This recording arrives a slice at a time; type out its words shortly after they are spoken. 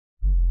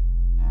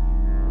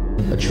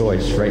a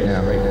choice right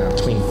now,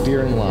 between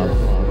fear and love.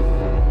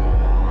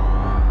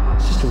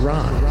 It's just a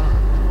ride.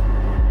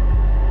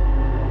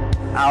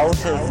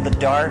 Out of the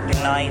dark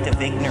night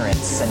of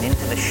ignorance and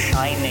into the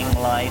shining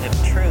light of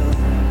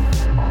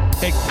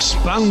truth.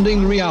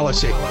 Expanding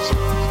reality.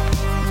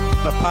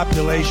 A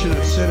population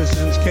of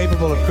citizens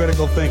capable of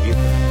critical thinking.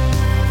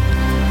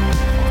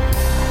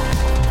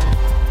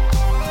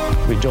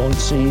 We don't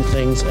see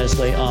things as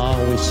they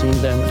are, we see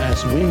them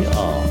as we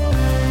are.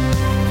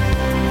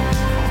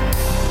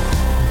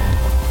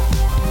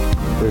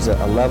 There's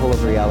a level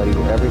of reality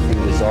where everything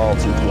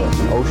dissolves into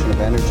an ocean of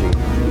energy.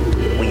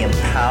 We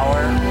empower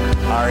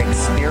our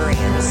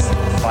experience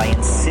by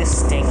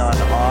insisting on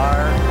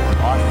our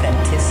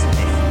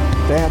authenticity.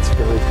 That's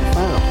very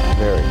profound.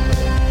 Very.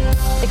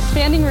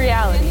 Expanding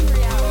reality.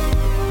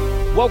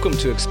 Welcome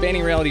to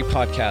Expanding Reality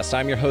Podcast.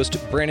 I'm your host,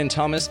 Brandon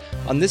Thomas.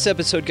 On this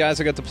episode,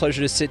 guys, I got the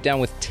pleasure to sit down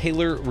with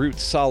Taylor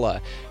Ruotsala.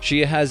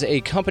 She has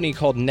a company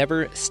called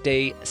Never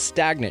Stay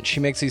Stagnant. She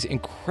makes these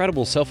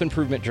incredible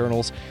self-improvement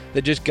journals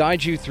that just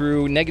guide you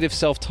through negative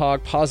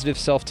self-talk, positive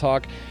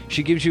self-talk.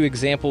 She gives you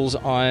examples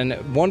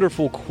on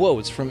wonderful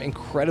quotes from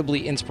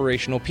incredibly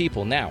inspirational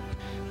people. Now,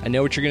 I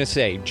know what you're going to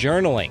say,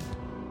 journaling.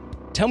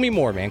 Tell me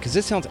more, man, because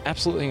this sounds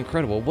absolutely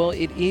incredible. Well,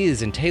 it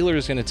is, and Taylor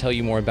is going to tell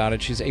you more about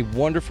it. She's a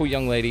wonderful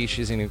young lady.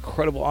 She's an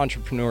incredible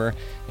entrepreneur,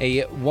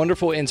 a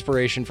wonderful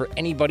inspiration for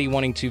anybody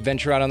wanting to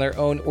venture out on their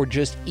own or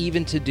just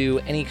even to do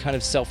any kind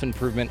of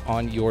self-improvement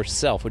on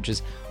yourself, which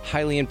is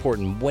highly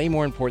important, way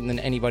more important than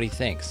anybody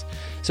thinks.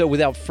 So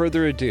without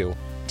further ado,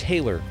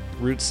 Taylor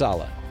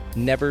Ruotsala,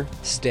 Never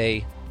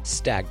Stay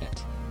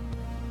Stagnant.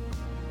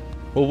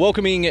 Well,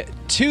 welcoming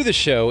to the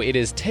show, it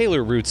is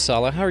Taylor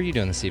Ruotsala. How are you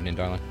doing this evening,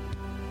 darling?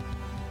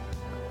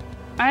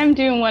 I'm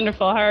doing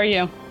wonderful. How are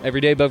you? Every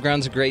day above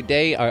ground is a great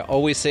day. I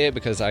always say it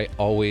because I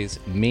always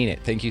mean it.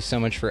 Thank you so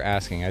much for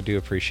asking. I do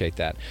appreciate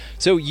that.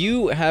 So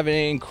you have an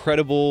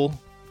incredible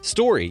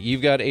story.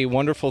 You've got a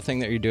wonderful thing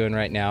that you're doing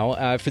right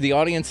now. For the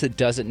audience that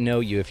doesn't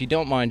know you, if you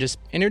don't mind, just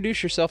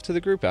introduce yourself to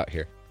the group out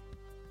here.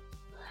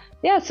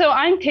 Yeah, so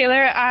I'm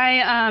Taylor. I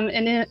am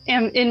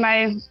in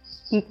my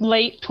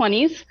late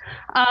 20s.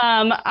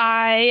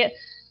 I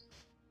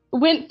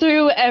went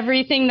through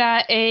everything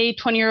that a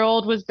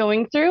 20-year-old was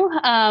going through,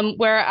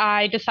 where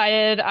I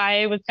decided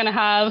I was going to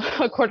have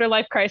a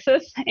quarter-life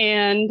crisis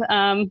and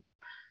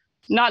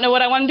not know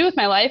what I want to do with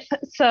my life.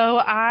 So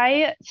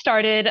I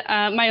started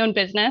my own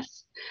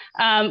business.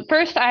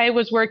 First, I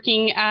was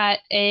working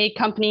at a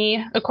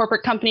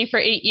corporate company for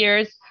 8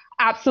 years,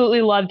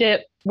 absolutely loved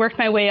it, worked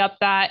my way up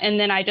that, and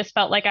then I just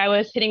felt like I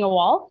was hitting a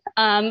wall.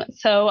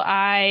 So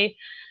I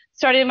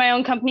started my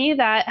own company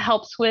that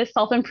helps with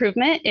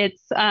self-improvement.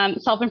 It's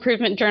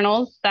self-improvement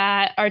journals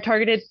that are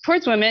targeted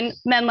towards women.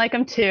 Men like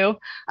them too,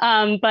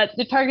 but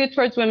they're targeted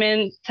towards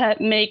women to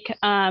make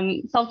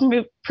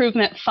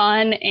self-improvement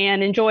fun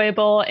and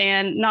enjoyable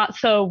and not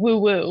so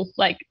woo-woo,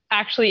 like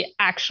actually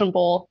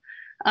actionable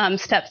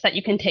steps that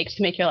you can take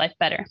to make your life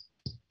better.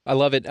 I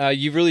love it.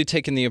 You've really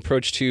taken the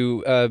approach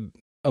to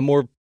a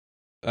more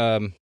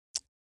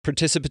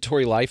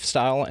participatory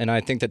lifestyle, and I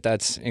think that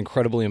that's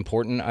incredibly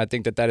important. I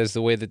think that that is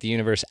the way that the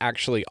universe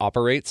actually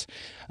operates.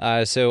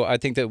 So I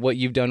think that what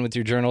you've done with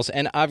your journals,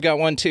 and I've got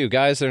one too,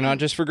 guys, they're not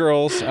just for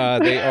girls.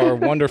 They are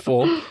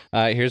wonderful.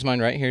 Here's mine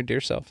right here, dear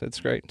self. It's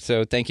great.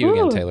 So thank you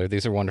again, Taylor.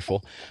 These are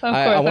wonderful. Of course,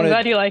 I'm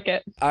glad you like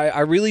it.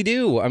 I really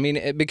do. I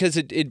mean, because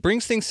it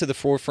brings things to the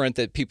forefront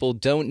that people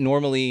don't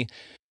normally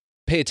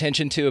pay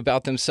attention to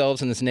about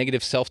themselves and this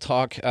negative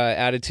self-talk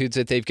attitudes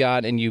that they've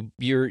got, and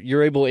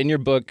you're able in your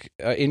book,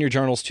 in your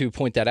journals, to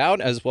point that out,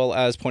 as well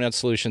as point out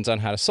solutions on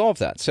how to solve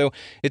that. So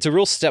it's a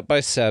real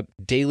step-by-step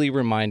daily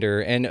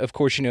reminder, and of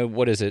course,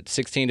 what is it,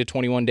 16 to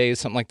 21 days,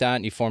 something like that,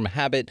 and you form a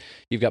habit.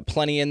 You've got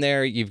plenty in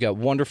there. You've got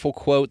wonderful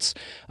quotes.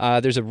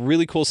 There's a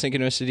really cool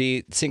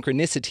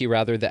synchronicity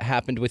rather, that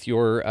happened with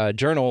your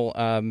journal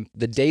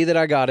the day that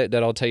I got it,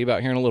 that I'll tell you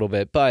about here in a little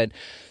bit. But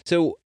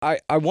so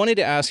I wanted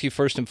to ask you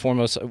first and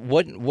foremost,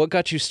 what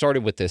got you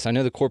started with this? I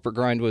know the corporate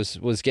grind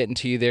was getting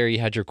to you there. You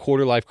had your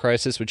quarter life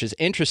crisis, which is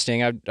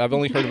interesting. I've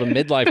only heard of a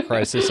midlife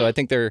crisis, so I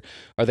think are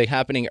they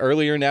happening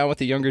earlier now with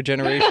the younger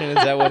generation? Is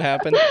that what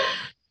happened?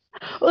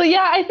 Well,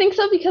 yeah, I think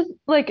so, because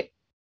like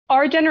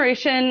our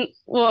generation,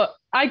 well,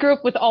 I grew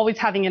up with always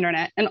having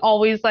internet and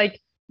always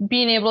like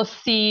being able to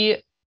see.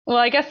 Well,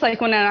 I guess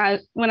like when I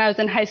was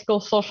in high school,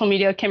 social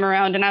media came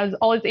around, and I was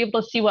always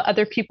able to see what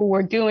other people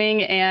were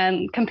doing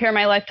and compare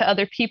my life to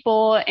other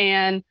people.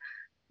 And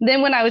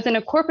then when I was in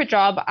a corporate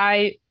job,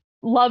 I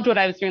loved what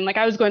I was doing. Like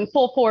I was going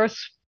full force,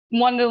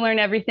 wanted to learn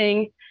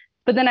everything,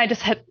 but then I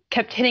just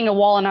kept hitting a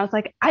wall, and I was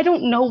like, I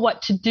don't know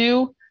what to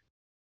do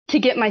to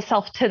get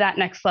myself to that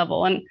next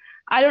level. And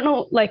I don't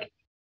know, like,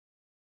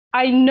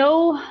 I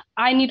know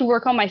I need to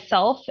work on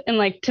myself and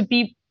like to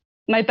be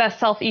my best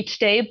self each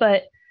day,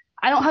 but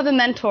I don't have a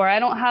mentor. I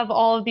don't have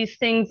all of these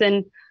things.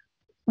 And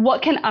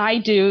what can I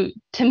do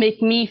to make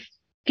me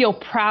feel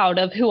proud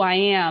of who I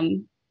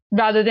am,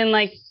 rather than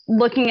like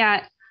looking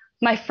at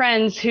my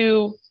friends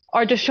who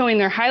are just showing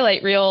their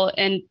highlight reel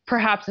and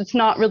perhaps it's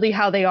not really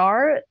how they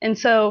are. And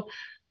so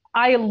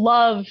I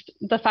loved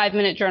the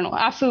 5-minute journal.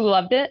 Absolutely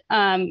loved it.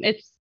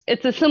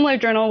 It's a similar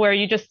journal where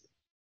you just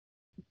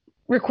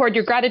record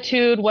your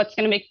gratitude, what's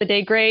going to make the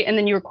day great, and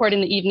then you record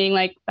in the evening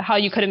like how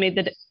you could have made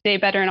the day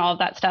better and all of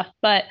that stuff.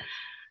 But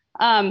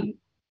I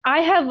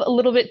have a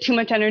little bit too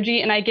much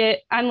energy, and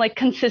I'm like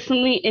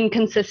consistently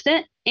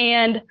inconsistent,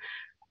 and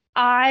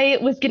I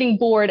was getting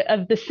bored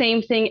of the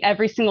same thing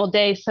every single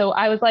day. So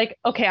I was like,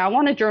 okay, I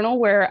want a journal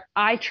where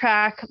I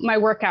track my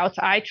workouts,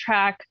 I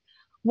track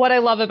what I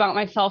love about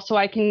myself so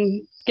I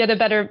can get a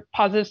better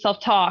positive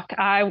self-talk.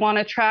 I want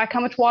to track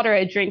how much water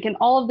I drink and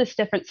all of this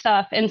different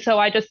stuff. And so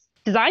I just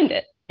designed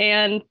it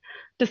and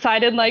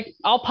decided like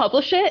I'll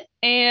publish it.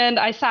 And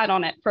I sat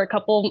on it for a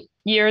couple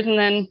years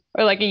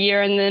or like a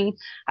year. And then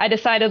I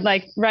decided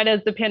like right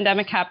as the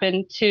pandemic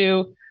happened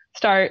to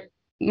start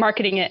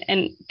marketing it,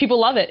 and people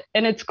love it,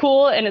 and it's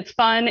cool and it's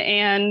fun.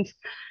 And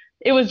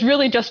it was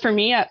really just for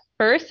me at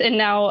first. And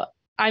now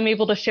I'm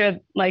able to share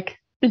like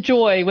the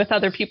joy with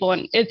other people.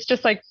 And it's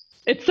just like,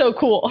 it's so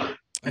cool.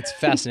 It's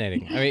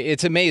fascinating. I mean,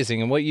 it's amazing.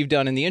 And what you've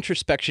done and the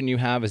introspection you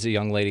have as a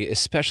young lady,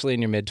 especially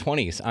in your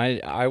mid-20s.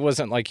 I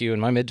wasn't like you in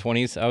my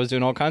mid-20s. I was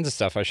doing all kinds of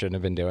stuff I shouldn't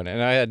have been doing.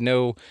 And I had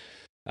no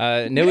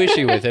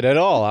issue with it at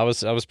all. I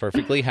was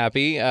perfectly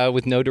happy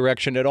with no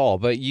direction at all.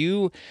 But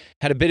you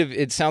had a bit of,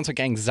 it sounds like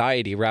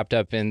anxiety wrapped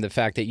up in the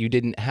fact that you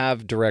didn't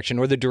have direction,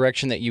 or the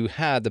direction that you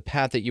had, the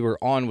path that you were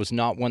on was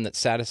not one that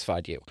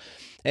satisfied you.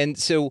 And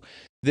so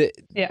the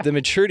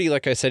maturity,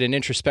 like I said, and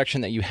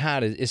introspection that you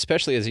had,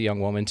 especially as a young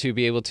woman, to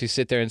be able to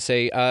sit there and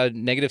say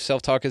negative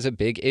self-talk is a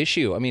big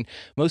issue. I mean,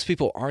 most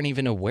people aren't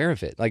even aware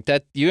of it. Like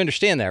that, you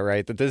understand that,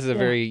 right? That this is a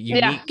very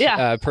unique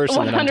person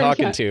 100%. That I'm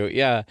talking to.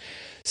 Yeah.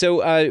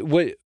 So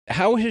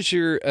how has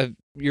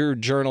your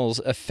journals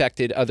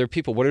affected other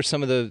people? What are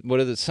some of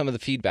the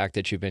feedback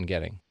that you've been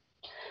getting?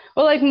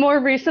 Well, like more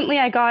recently,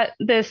 I got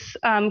this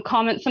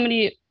comment.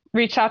 Somebody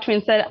reached out to me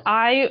and said,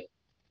 I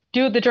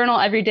do the journal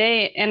every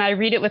day and I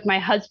read it with my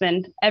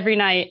husband every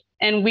night,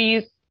 and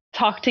we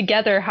talk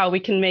together how we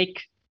can make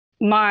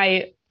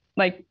my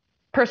like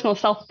personal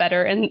self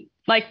better. And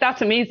like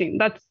that's amazing.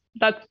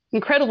 That's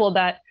incredible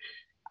that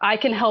I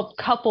can help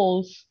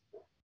couples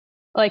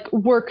like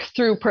work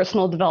through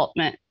personal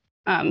development.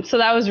 So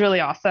that was really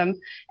awesome.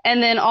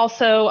 And then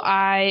also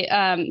I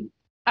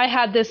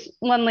had this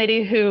one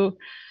lady who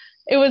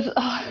it was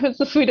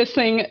the sweetest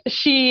thing.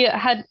 She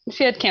had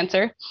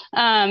cancer.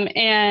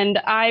 And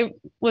I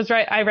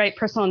write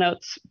personal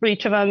notes for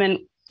each of them, and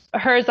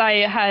hers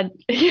I had,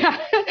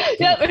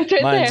 it's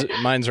right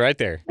mine's right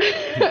there.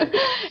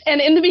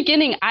 And in the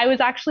beginning, I was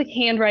actually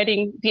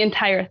handwriting the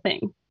entire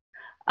thing,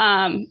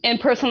 and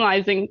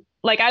personalizing.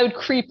 Like I would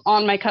creep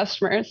on my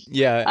customers.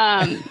 Yeah.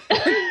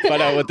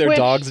 Find out what their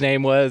dog's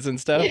name was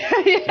and stuff.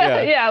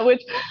 Yeah.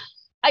 Which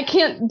I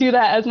can't do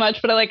that as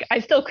much, but I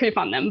still creep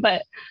on them.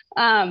 But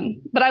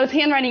I was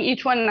handwriting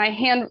each one, and I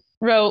hand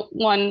wrote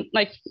one,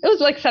 like it was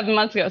like 7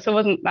 months ago, so it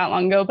wasn't that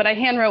long ago, but I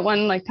hand wrote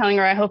one like telling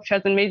her I hope she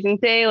has an amazing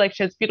day, like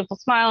she has a beautiful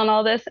smile and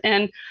all this.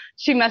 And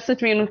she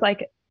messaged me and was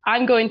like,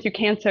 I'm going through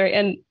cancer,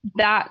 and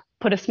that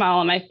put a smile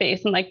on my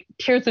face and like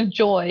tears of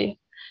joy.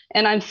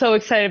 And I'm so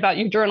excited about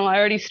your journal. I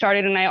already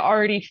started, and I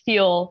already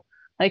feel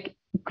like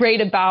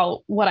great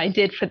about what I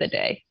did for the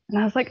day. And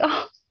I was like,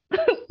 oh,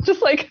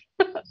 just like.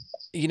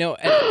 You know,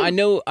 and I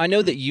know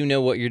that you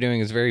know what you're doing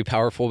is very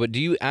powerful, but do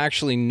you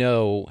actually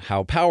know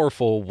how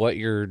powerful what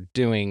you're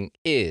doing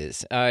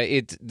is?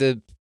 There's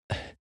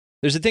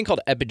a thing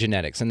called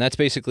epigenetics, and that's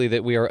basically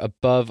that we are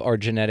above our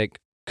genetic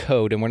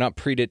code, and we're not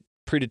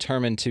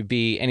predetermined to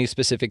be any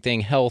specific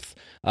thing, health,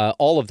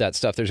 all of that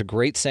stuff. There's a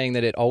great saying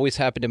that it always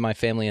happened in my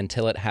family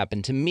until it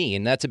happened to me,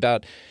 and that's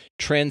about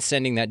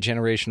transcending that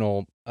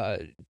generational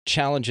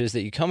challenges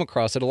that you come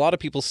across that a lot of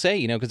people say,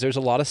 you know, because there's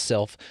a lot of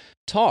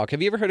self-talk.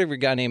 Have you ever heard of a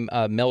guy named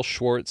Mel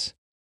Schwartz?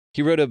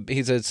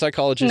 He's a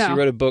psychologist. No. He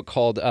wrote a book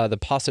called The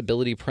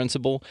Possibility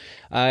Principle.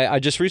 I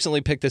just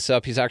recently picked this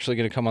up. He's actually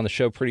going to come on the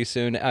show pretty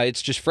soon.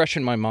 It's just fresh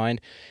in my mind.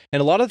 And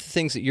a lot of the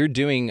things that you're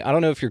doing, I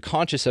don't know if you're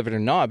conscious of it or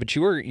not, but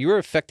you are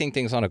affecting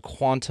things on a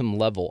quantum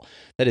level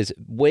that is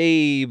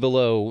way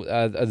below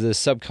the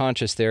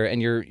subconscious there.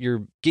 And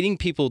you're getting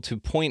people to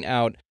point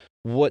out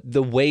what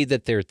the way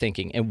that they're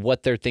thinking and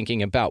what they're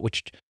thinking about,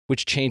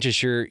 which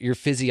changes your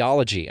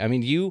physiology. I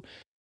mean,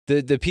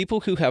 the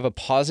people who have a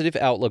positive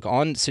outlook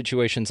on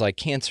situations like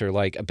cancer,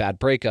 like a bad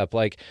breakup,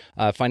 like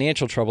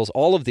financial troubles,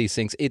 all of these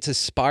things, it's a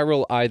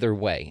spiral either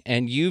way.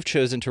 And you've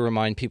chosen to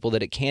remind people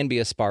that it can be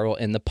a spiral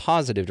in the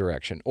positive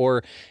direction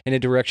or in a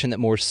direction that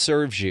more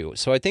serves you.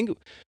 So I think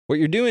what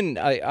you're doing,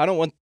 I don't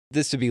want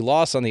this to be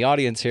lost on the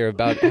audience here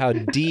about how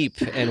deep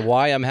and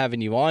why I'm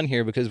having you on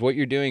here, because what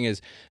you're doing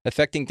is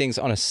affecting things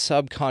on a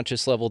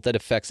subconscious level that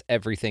affects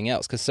everything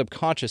else, because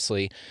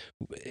subconsciously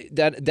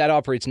that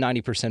operates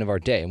 90% of our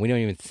day and we don't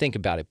even think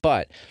about it.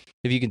 But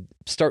if you can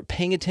start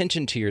paying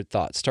attention to your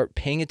thoughts, start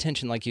paying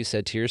attention, like you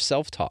said, to your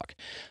self-talk.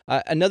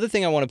 Another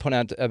thing I want to point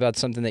out about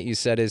something that you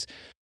said is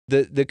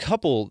the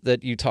couple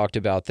that you talked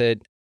about that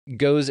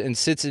goes and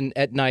sits in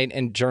at night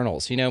and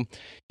journals. You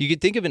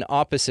could think of an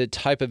opposite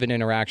type of an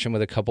interaction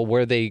with a couple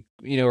where they,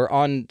 are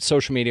on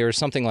social media or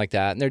something like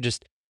that, and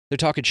they're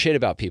talking shit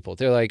about people.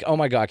 They're like, oh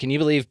my God, can you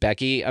believe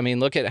Becky? I mean,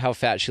 look at how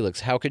fat she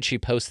looks. How could she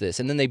post this?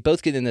 And then they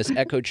both get in this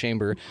echo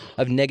chamber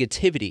of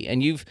negativity.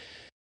 And you've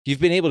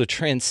been able to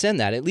transcend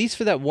that, at least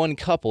for that one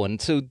couple.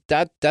 And so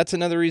that's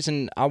another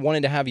reason I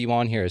wanted to have you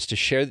on here, is to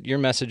share your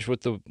message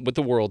with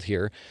the world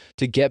here,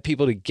 to get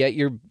people to get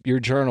your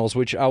journals,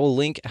 which I will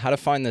link how to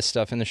find this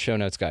stuff in the show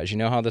notes, guys. You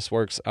know how this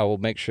works. I will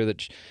make sure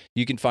that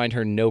you can find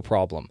her, no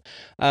problem.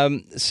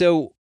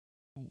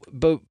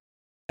 But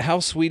how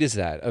sweet is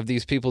that of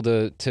these people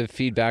to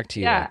feed back to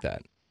you like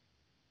that?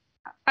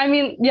 I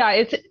mean, yeah,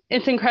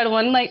 it's incredible.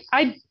 And like,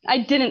 I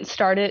didn't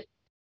start it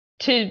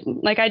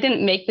I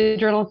didn't make the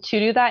journal to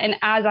do that. And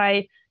as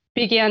I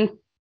began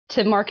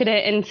to market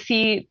it and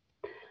see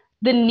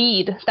the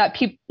need that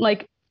people,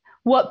 like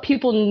what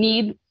people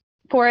need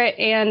for it.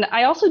 And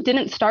I also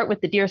didn't start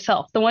with the Dear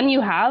Self. The one you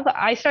have,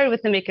 I started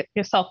with the Make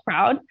Yourself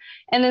Proud.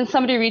 And then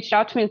somebody reached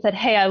out to me and said,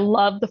 hey, I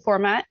love the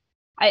format.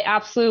 I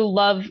absolutely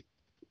love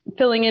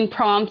filling in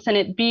prompts and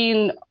it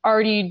being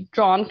already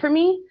drawn for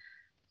me.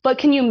 But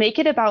can you make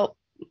it about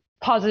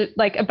positive,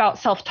 like about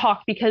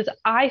self-talk? Because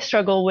I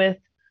struggle with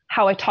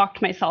how I talk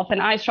to myself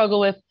and I struggle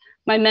with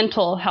my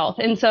mental health.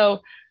 And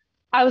so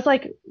I was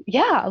like,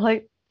 yeah,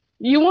 like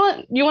you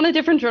want a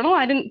different journal?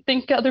 I didn't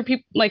think other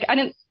people, like I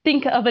didn't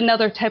think of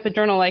another type of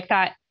journal like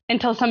that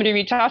until somebody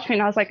reached out to me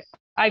and I was like,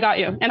 I got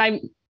you.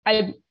 And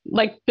I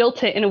like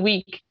built it in a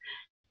week.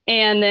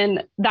 And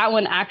then that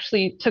one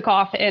actually took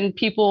off and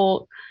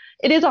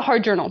it is a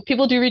hard journal.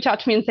 People do reach out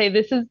to me and say,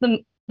 this is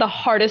the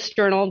hardest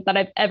journal that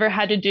I've ever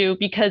had to do,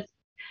 because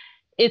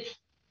it's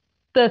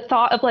the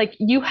thought of like,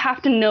 you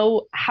have to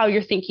know how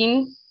you're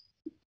thinking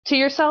to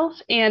yourself.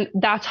 And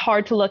that's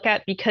hard to look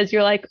at because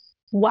you're like,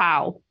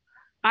 wow,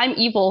 I'm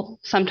evil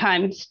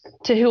sometimes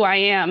to who I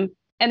am.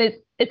 And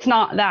it's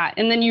not that.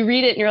 And then you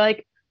read it and you're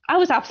like, I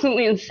was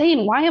absolutely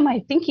insane. Why am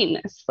I thinking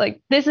this?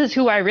 Like, this is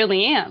who I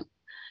really am.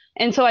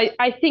 And so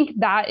I think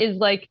that is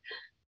like,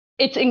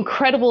 it's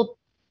incredible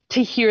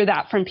to hear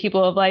that from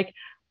people of like,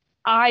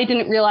 I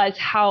didn't realize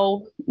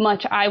how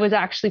much I was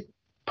actually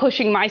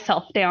pushing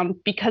myself down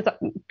because of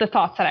the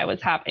thoughts that I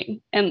was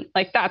having. And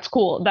like, that's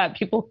cool that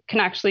people can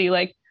actually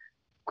like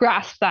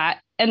grasp that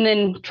and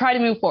then try to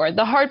move forward.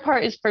 The hard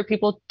part is for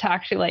people to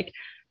actually like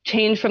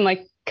change from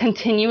like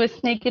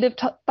continuous negative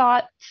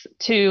thoughts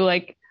to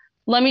like,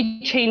 let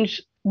me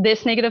change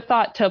this negative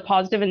thought to a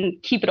positive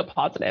and keep it a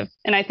positive.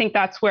 And I think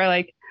that's where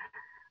like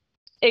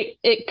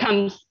it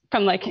comes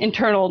from like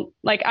internal,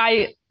 like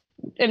I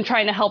am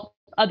trying to help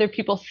other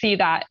people see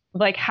that,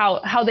 like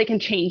how they can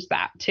change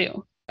that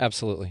too.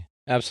 Absolutely.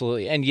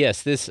 Absolutely. And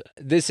yes, this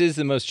is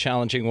the most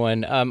challenging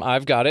one.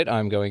 I've got it.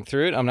 I'm going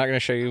through it. I'm not going to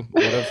show you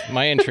one of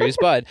my entries,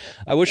 but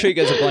I will show you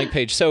guys a blank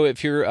page. So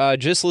if you're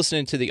just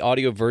listening to the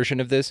audio version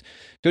of this,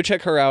 go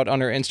check her out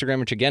on her Instagram,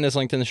 which again is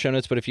linked in the show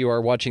notes. But if you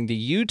are watching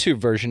the YouTube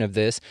version of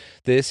this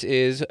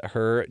is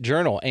her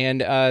journal.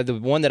 And the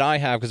one that I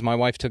have, because my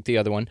wife took the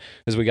other one,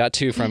 because we got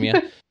two from you.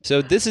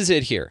 So this is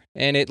it here.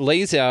 And it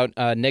lays out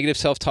negative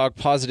self-talk,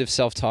 positive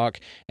self-talk,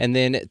 and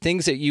then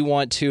things that you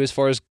want to as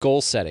far as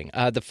goal setting.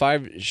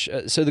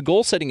 So the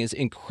goal setting is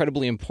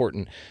incredibly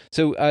important.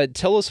 So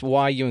tell us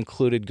why you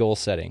included goal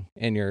setting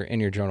in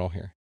your journal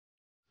here.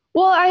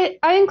 Well,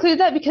 I include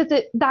that because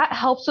that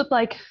helps with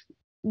like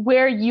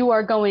where you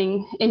are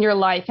going in your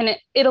life. And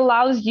it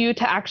allows you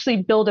to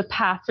actually build a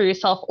path for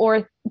yourself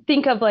or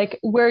think of like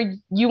where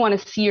you want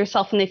to see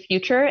yourself in the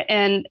future.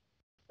 And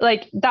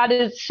like that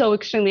is so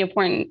extremely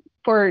important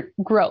for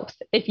growth.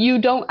 If you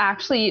don't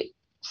actually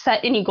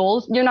set any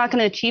goals, you're not going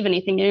to achieve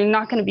anything. You're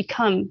not going to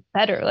become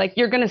better. Like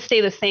you're going to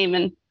stay the same.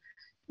 And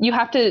you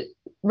have to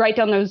write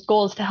down those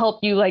goals to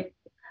help you like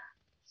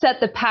set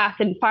the path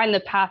and find the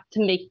path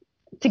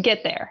to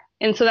get there.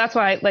 And so that's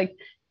why like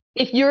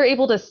if you're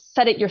able to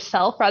set it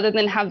yourself rather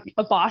than have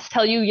a boss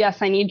tell you,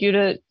 yes, I need you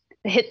to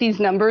hit these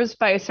numbers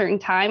by a certain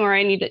time, or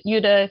I need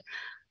you to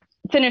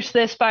finish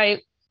this by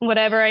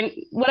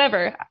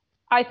whatever.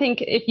 I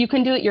think if you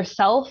can do it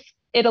yourself,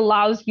 it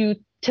allows you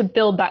to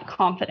build that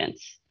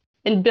confidence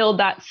and build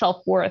that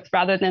self-worth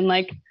rather than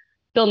like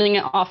building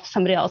it off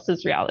somebody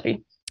else's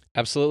reality.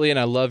 Absolutely, and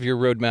I love your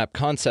roadmap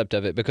concept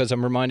of it because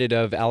I'm reminded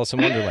of Alice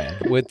in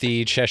Wonderland with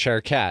the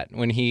Cheshire Cat.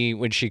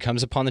 When she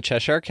comes upon the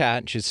Cheshire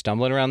Cat, she's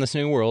stumbling around this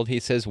new world,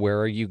 he says, "Where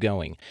are you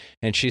going?"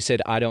 And she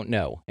said, "I don't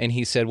know." And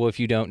he said, "Well, if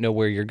you don't know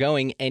where you're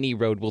going, any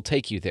road will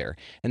take you there."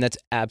 And that's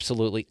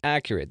absolutely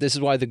accurate. This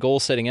is why the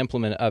goal-setting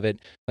implement of it,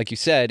 like you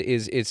said,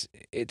 is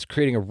it's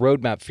creating a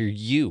roadmap for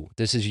you.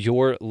 This is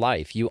your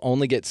life. You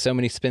only get so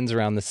many spins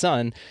around the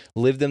sun.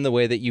 Live them the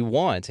way that you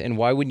want. And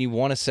why wouldn't you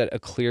want to set a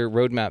clear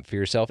roadmap for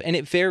yourself? And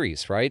it varies.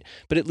 varies, right?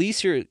 But at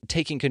least you're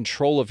taking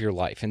control of your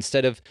life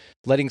instead of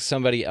letting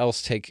somebody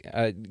else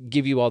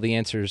give you all the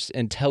answers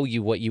and tell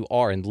you what you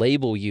are and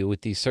label you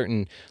with these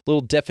certain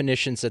little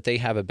definitions that they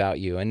have about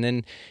you. And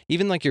then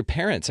even like your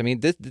parents, I mean,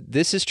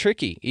 this is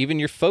tricky. Even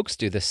your folks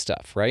do this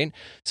stuff, right?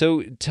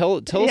 So tell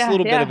us a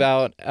little bit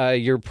about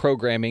your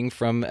programming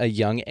from a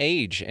young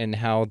age and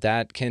how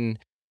that can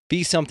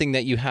be something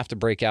that you have to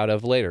break out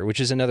of later, which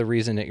is another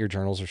reason that your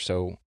journals are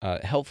so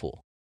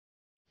helpful.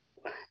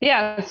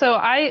 Yeah. So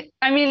I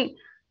mean,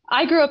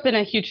 I grew up in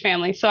a huge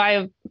family. So I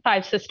have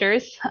 5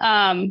 sisters.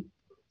 I'm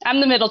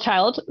the middle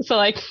child. So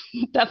like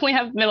definitely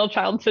have middle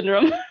child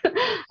syndrome,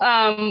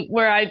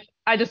 where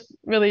I just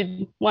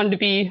really wanted to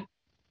be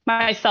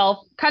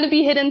myself, kind of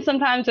be hidden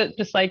sometimes, but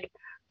just like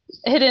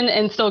hidden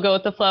and still go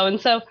with the flow. And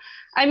so,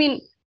 I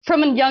mean,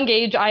 from a young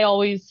age, I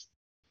always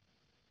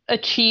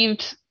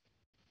achieved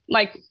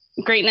like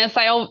greatness.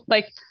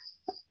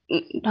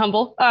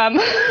 Humble.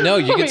 No,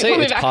 you can say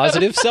it's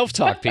positive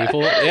self-talk,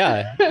 people.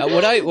 Yeah.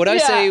 What I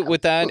say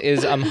with that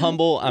is I'm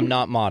humble, I'm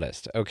not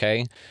modest,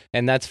 okay?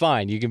 And that's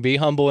fine. You can be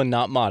humble and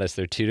not modest.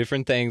 They're 2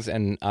 different things,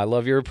 and I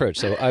love your approach,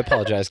 so I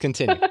apologize.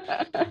 Continue.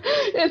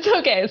 It's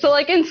okay. So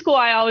like in school,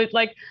 I was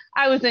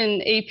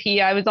in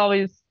AP. I was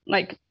always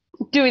like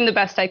doing the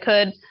best I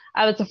could.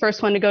 I was the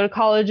first one to go to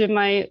college in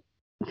my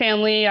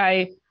family.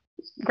 I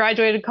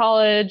graduated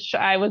college.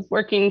 I was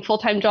working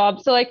full-time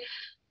jobs. So like,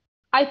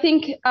 I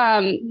think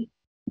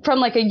from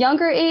like a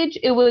younger age,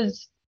 it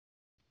was,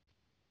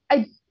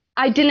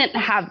 I didn't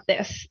have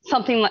this,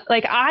 something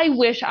like I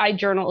wish I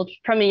journaled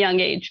from a young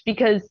age,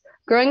 because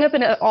growing up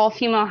in an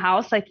all-female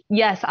house, like,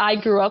 yes, I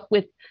grew up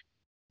with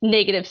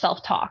negative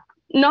self-talk,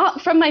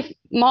 not from my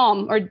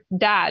mom or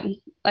dad,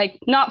 like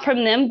not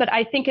from them, but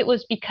I think it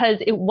was because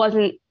it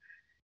wasn't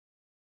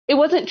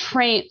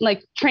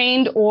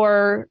trained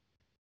or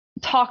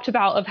talked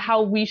about of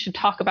how we should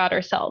talk about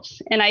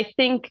ourselves. And I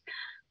think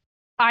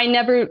I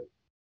never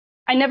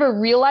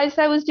realized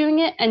I was doing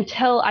it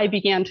until I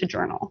began to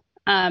journal.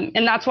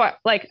 And that's why,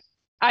 like,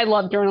 I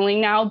love journaling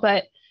now,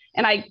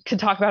 and I could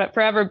talk about it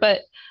forever,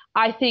 but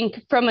I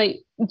think from a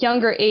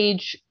younger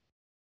age,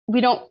 we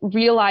don't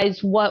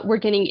realize what we're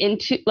getting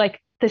into, like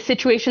the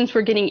situations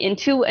we're getting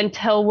into,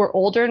 until we're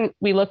older and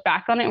we look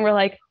back on it and we're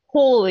like,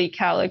 holy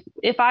cow, like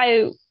if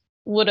I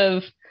would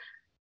have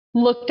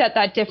looked at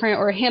that different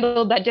or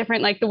handled that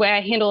different, like the way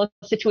I handle a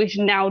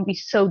situation now would be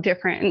so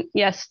different. And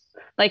yes,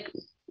 like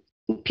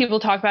people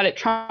talk about it,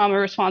 trauma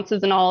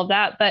responses and all of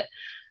that, but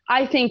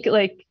I think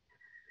if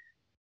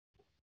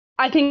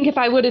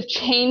I would have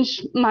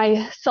changed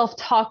my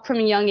self-talk from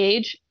a young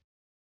age,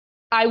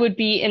 I would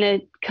be in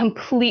a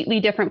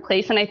completely different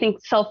place. And I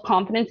think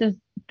self-confidence is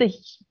the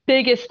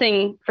biggest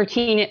thing for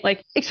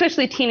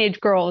especially teenage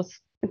girls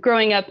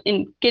growing up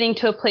and getting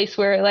to a place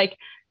where like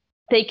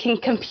they can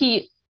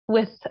compete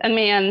with a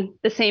man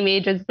the same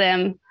age as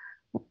them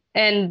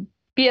and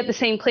be at the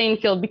same playing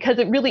field, because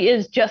it really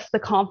is just the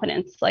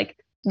confidence. Like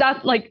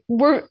that, like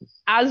we're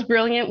as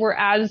brilliant, we're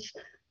as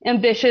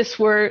ambitious,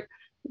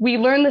 we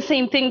learn the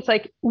same things.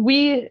 Like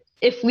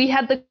if we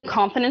had the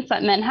confidence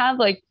that men have,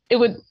 like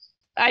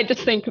I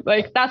just think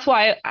like that's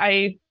why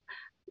I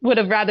would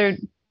have rather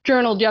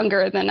journaled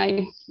younger than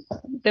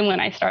when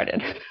I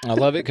started. I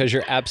love it, because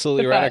you're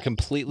absolutely right. I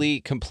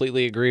completely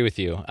agree with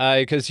you,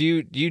 because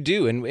you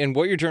do, and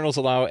what your journals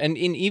allow, and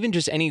in even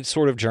just any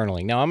sort of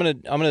journaling. Now, I'm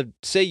gonna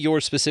say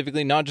yours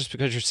specifically, not just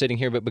because you're sitting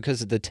here, but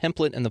because the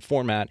template and the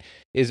format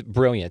is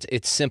brilliant.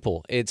 It's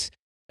simple. It's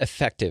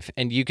effective,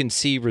 and you can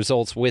see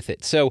results with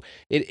it. So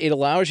it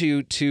allows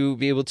you to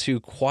be able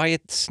to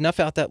snuff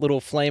out that little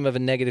flame of a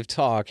negative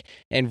talk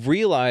and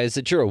realize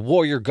that you're a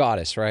warrior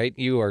goddess, right?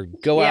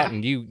 Go out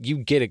and you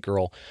get it,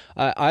 girl.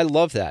 I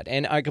love that.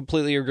 And I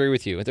completely agree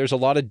with you. There's a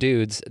lot of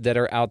dudes that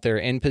are out there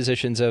in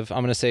positions of, I'm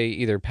going to say,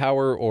 either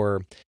power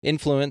or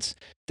influence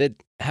that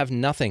have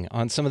nothing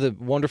on some of the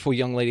wonderful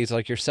young ladies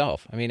like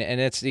yourself. I mean, and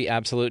it's the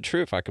absolute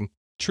truth. I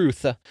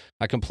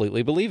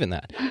completely believe in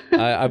that.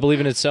 I believe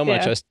in it so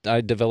much.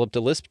 I developed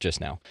a lisp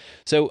just now.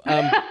 So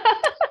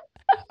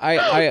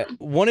I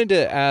wanted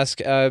to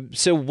ask,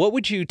 so what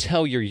would you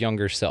tell your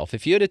younger self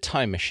if you had a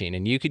time machine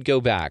and you could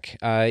go back,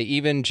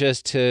 even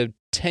just to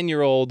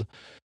 10-year-old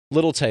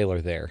little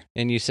Taylor there,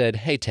 and you said,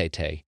 hey,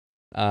 Tay-Tay,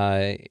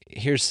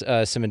 here's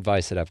some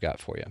advice that I've got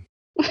for you.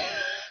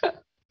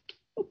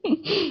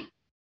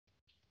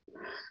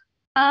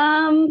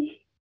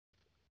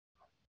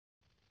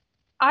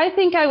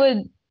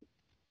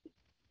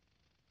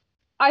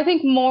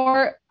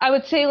 I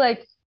would say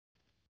like,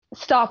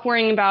 stop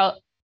worrying about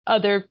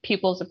other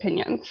people's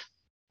opinions.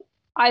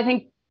 I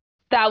think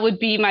that would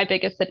be my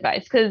biggest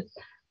advice, because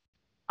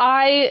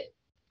I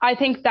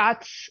think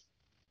that's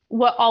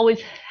what always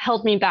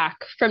held me back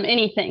from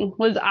anything.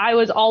 Was I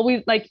was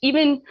always like,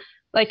 even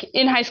like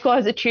in high school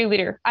as a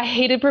cheerleader, I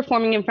hated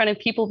performing in front of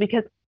people,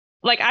 because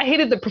like I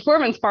hated the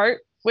performance part,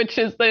 which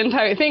is the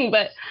entire thing,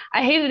 but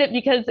I hated it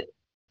because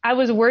I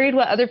was worried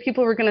what other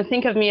people were going to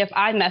think of me if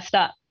I messed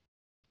up.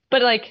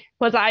 But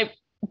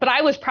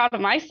I was proud of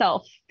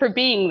myself for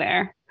being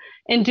there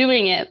and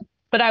doing it.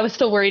 but I was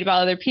still worried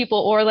about other people.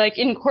 Or like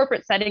in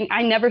corporate setting,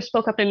 I never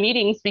spoke up in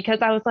meetings because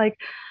I was like,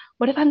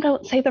 what if I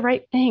don't say the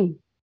right thing?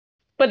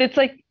 But it's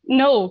like,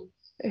 no,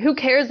 who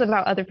cares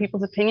about other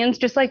people's opinions?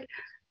 Just like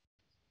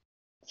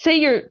say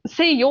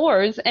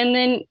yours, and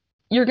then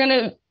you're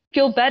gonna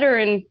feel better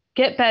and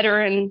get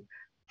better and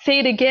say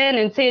it again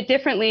and say it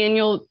differently, and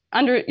you'll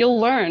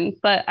learn.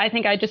 But I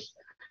think I just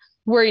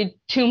worried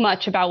too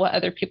much about what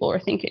other people were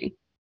thinking.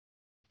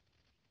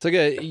 It's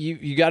like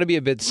you got to be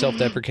a bit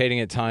self-deprecating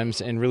at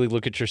times and really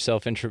look at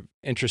yourself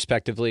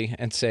introspectively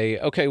and say,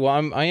 okay,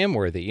 well, I am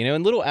worthy, you know.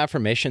 And little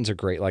affirmations are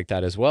great like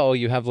that as well.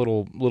 You have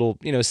little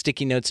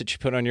sticky notes that you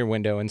put on your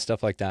window and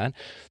stuff like that.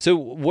 So,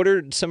 what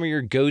are some of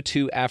your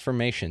go-to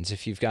affirmations,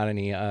 if you've got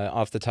any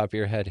off the top of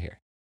your head here?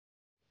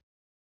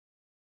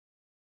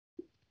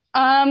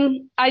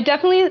 I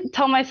definitely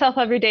tell myself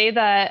every day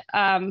that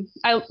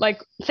I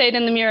like say it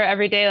in the mirror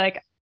every day,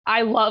 like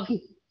I love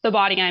the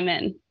body I'm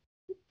in.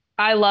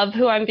 I love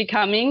who I'm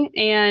becoming,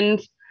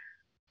 and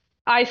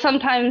I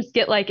sometimes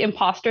get like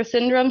imposter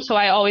syndrome. So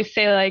I always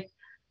say like,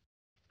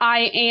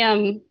 I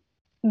am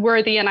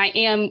worthy and I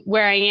am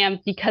where I am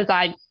because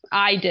I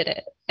did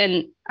it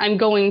and I'm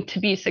going to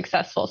be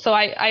successful. So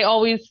I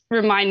always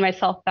remind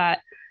myself that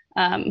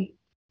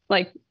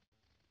like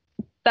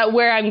that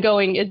where I'm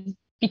going is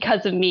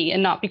because of me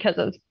and not because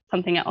of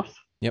something else.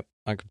 Yep,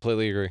 I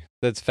completely agree.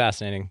 That's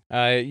fascinating.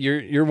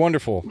 You're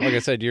wonderful. Like I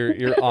said,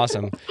 you're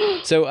awesome.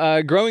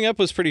 So growing up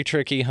was pretty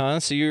tricky, huh?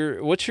 So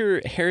what's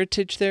your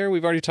heritage there?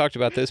 We've already talked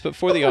about this, but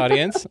for the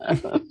audience,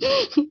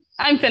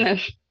 I'm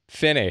Finnish.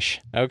 Finnish.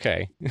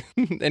 Okay.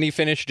 Any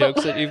Finnish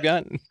jokes that you've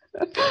got?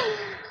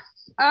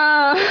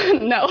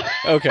 No.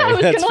 Okay, I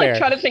was that's gonna fair. like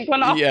try to think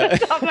one off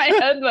the top of my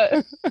head,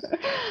 but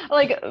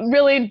like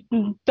really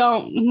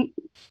don't.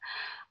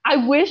 I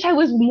wish I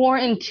was more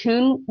in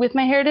tune with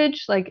my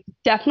heritage. Like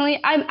definitely,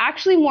 I'm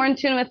actually more in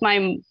tune with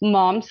my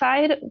mom's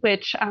side,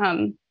 which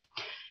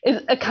is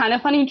a kind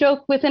of funny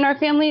joke within our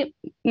family.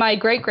 My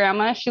great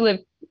grandma, she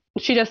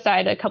just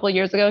died a couple of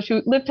years ago.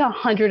 She lived to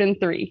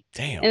 103.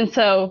 Damn. And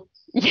so,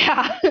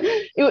 yeah,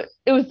 it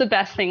was the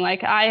best thing.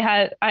 Like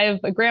I have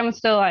a grandma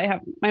still. I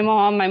have my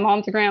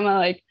mom's a grandma.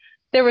 Like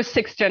there were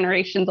 6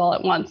 generations all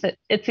at once.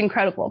 It's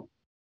incredible.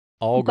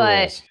 All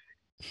girls.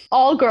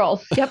 All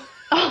girls. Yep.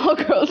 All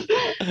girls.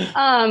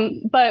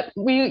 But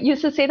we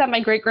used to say that my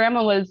great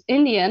grandma was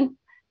Indian.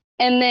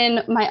 And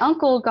then my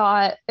uncle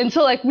and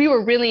so like we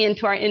were really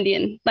into our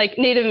Indian, like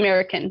Native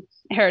American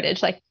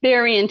heritage, like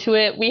very into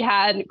it. We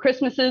had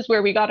Christmases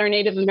where we got our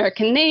Native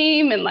American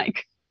name, and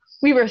like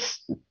we were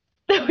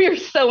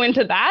so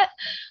into that.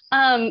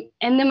 And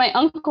then my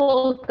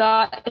uncle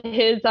got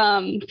his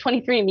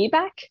 23andMe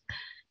back,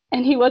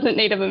 and he wasn't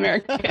Native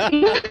American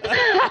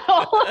at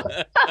all.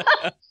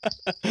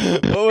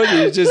 What was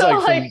he? Just so,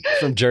 like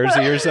from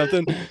Jersey or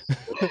something?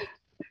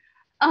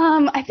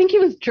 I think he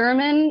was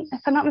German,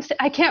 if I'm not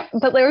mistaken. I can't,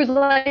 but there was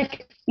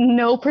like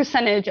no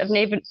percentage of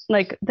the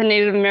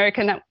Native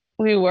American that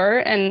we were.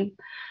 And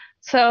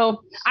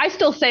so I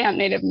still say I'm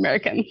Native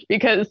American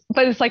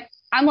but it's like,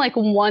 I'm like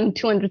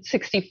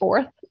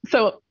 264th.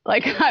 So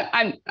like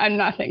I'm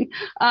nothing.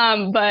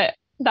 But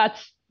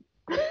that's,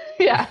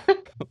 yeah.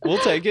 We'll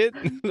take it.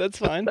 That's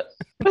fine.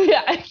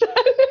 Yeah.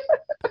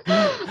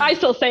 I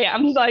still say it.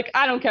 I'm like,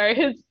 I don't care.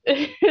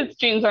 His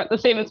genes aren't the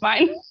same as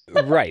mine.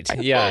 Right.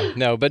 Yeah.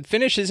 No, but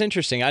Finnish is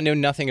interesting. I know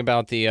nothing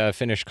about the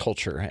Finnish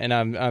culture, and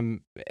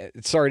I'm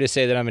sorry to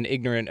say that I'm an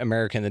ignorant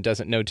American that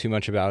doesn't know too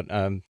much about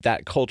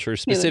that culture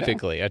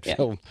specifically. I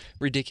feel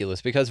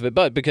ridiculous because of it,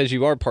 but because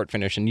you are part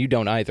Finnish and you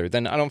don't either,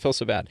 then I don't feel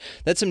so bad.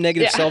 That's some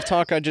negative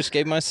self-talk I just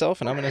gave myself,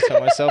 and I'm going to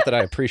tell myself that I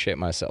appreciate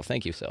myself.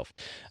 Thank you, self.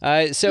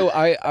 So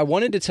I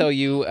wanted to tell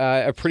you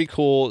a pretty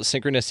cool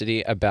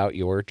synchronicity about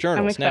your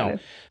journals. Now,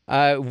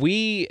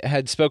 we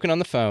had spoken on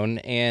the phone,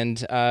 and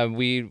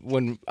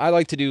when I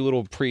like to do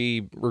little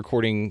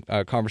pre-recording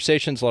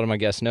conversations, a lot of my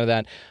guests know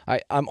that.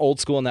 I'm old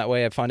school in that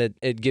way. I find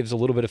it gives a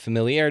little bit of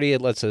familiarity.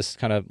 It lets us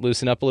kind of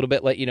loosen up a little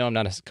bit, let you know I'm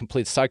not a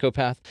complete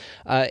psychopath,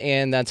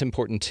 and that's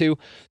important too.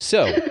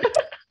 So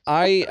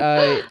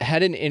I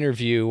had an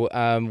interview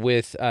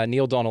with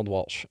Neil Donald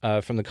Walsh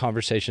from the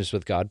Conversations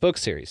with God book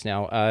series.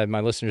 Now, my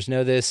listeners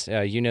know this.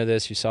 You know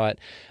this. You saw it.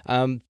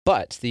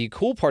 But the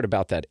cool part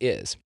about that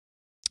is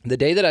the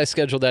day that I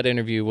scheduled that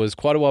interview was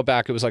quite a while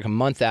back. It was like a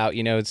month out.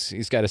 You know,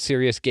 he's got a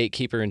serious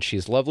gatekeeper, and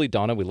she's lovely.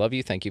 Donna, we love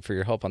you. Thank you for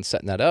your help on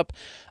setting that up.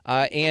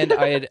 And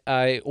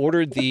I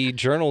ordered the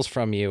journals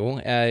from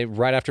you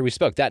right after we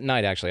spoke. That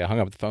night, actually, I hung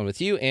up the phone with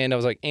you, and I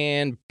was like,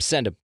 and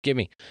send them. Give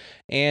me.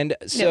 And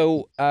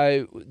so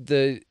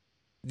the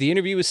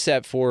interview was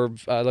set for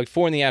like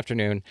 4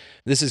 p.m.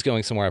 This is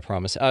going somewhere, I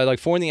promise. Like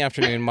 4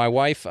 p.m. My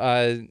wife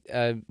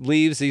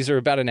leaves. These are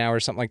about an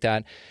hour, something like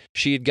that.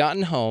 She had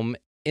gotten home,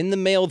 in the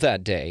mail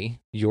that day,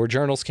 your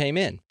journals came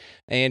in.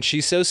 And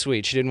she's so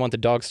sweet. She didn't want the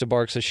dogs to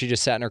bark, so she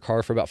just sat in her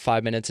car for about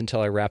 5 minutes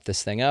until I wrapped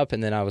this thing up,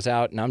 and then I was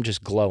out, and I'm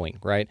just glowing,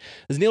 right?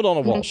 It's Neil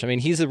Donald Walsch. I mean,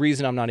 he's the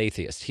reason I'm not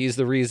atheist. He's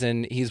the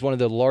reason, he's one of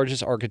the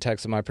largest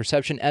architects of my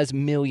perception, as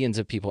millions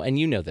of people, and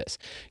you know this.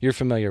 You're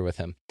familiar with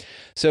him.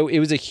 So it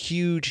was a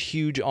huge,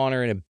 huge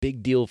honor and a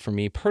big deal for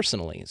me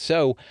personally.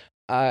 So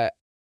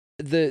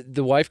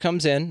the wife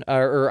comes in,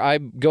 or I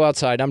go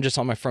outside. I'm just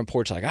on my front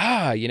porch like,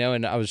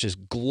 and I was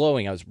just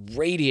glowing. I was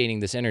radiating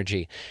this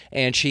energy.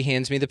 And she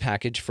hands me the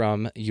package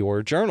from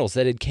your journals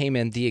that had came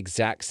in the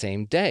exact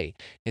same day.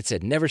 It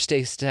said, never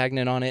stay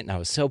stagnant on it. And I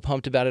was so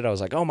pumped about it. I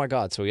was like, oh my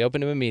God. So we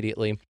opened them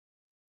immediately.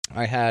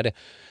 I had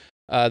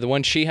the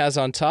one she has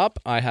on top.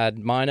 I had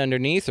mine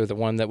underneath, or the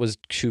one that was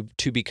to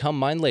become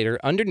mine later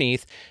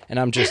underneath. And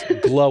I'm just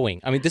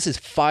glowing. I mean, this is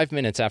 5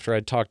 minutes after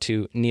I'd talked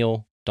to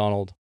Neil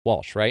Donald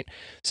Walsch, right?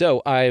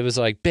 So I was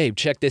like, babe,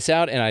 check this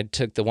out. And I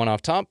took the one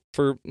off top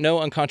for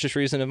no unconscious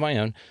reason of my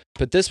own,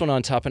 put this one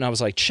on top, and I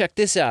was like, check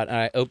this out. And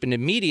I opened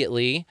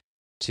immediately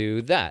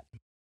to that.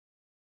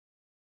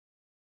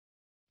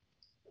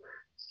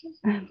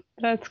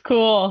 That's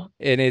cool.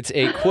 And it's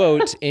a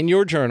quote in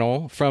your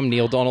journal from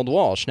Neil Donald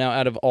Walsch. Now,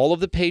 out of all of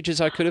the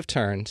pages I could have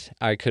turned,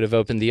 I could have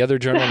opened the other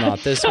journal, not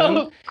this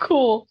one.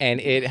 Cool.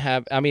 And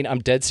I'm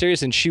dead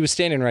serious. And she was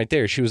standing right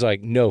there. She was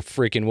like, no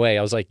freaking way.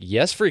 I was like,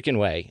 yes, freaking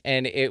way.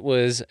 And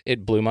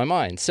it blew my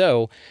mind.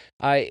 So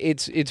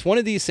it's one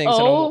of these things.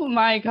 Oh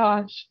my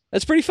gosh.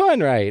 That's pretty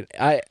fun, right?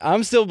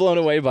 I'm still blown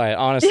away by it,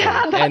 honestly.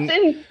 Yeah, I'm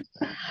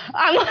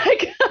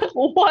like,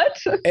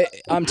 what?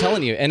 I'm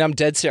telling you, and I'm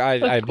dead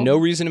serious. I have no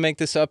reason to make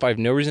this up. I have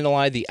no reason to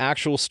lie. The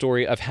actual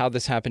story of how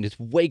this happened is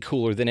way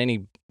cooler than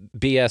any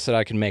BS that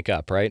I can make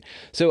up, right?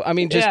 So, I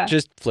mean,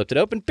 just flipped it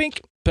open,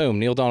 bink, boom,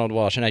 Neil Donald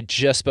Walsch. And I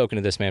just spoken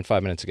to this man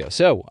 5 minutes ago.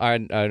 So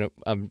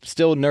I'm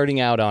still nerding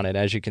out on it,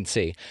 as you can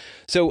see.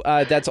 So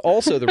that's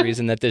also the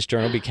reason that this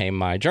journal became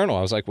my journal.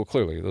 I was like, well,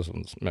 clearly this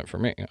one's meant for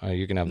me.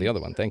 You can have the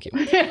other one. Thank you.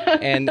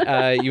 And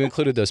you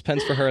included those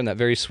pens for her and that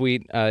very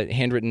sweet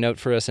handwritten note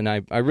for us. And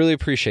I really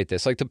appreciate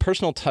this. Like, the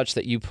personal touch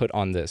that you put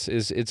on this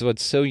is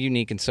what's so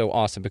unique and so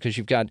awesome, because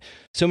you've got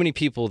so many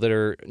people that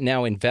are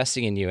now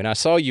investing in you. And I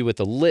saw you with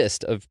a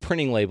list of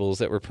printing labels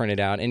that were printed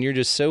out, and you're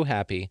just so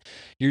happy.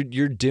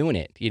 You're doing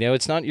it. You know,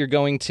 it's not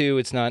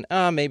it's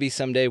not, maybe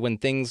someday when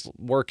things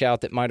work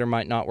out that might or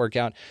might not work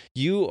out.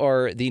 You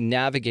are the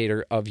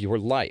navigator of your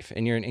life,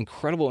 and you're an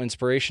incredible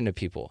inspiration to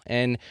people.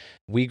 And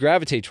we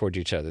gravitate toward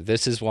each other.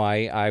 This is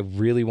why I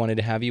really wanted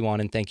to have you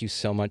on, and thank you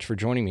so much for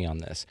joining me on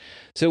this.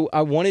 So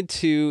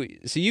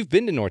you've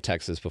been to North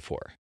Texas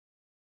before?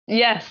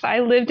 Yes, I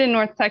lived in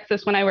North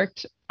Texas when I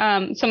worked.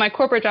 So my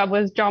corporate job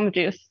was Jamba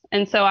Juice.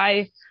 And so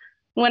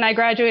when I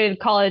graduated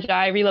college,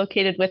 I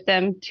relocated with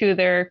them to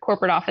their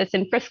corporate office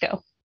in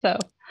Frisco. So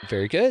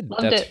very good.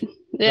 Loved it.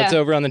 Yeah. That's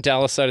over on the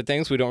Dallas side of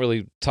things. We don't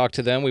really talk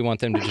to them. We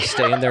want them to just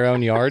stay in their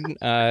own yard,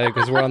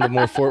 because we're on the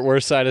more Fort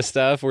Worth side of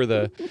stuff. We're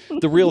the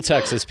real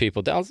Texas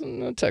people. Dallas,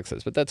 no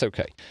Texas, but that's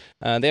okay.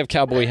 They have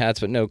cowboy hats,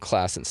 but no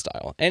class and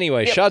style.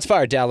 Anyway, Shots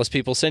fired, Dallas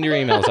people. Send your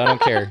emails. I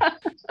don't care.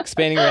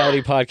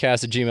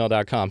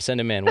 expandingrealitypodcast@gmail.com. Send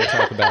them in. We'll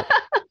talk about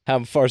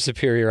how far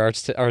superior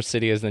our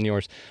city is than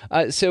yours.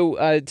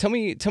 So tell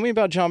me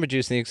about Jamba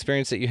Juice and the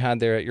experience that you had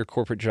there at your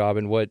corporate job,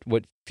 and what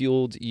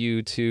fueled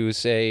you to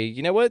say,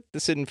 you know what,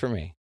 this isn't for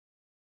me.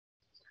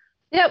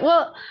 Yeah,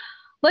 well,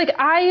 like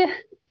I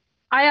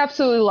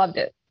absolutely loved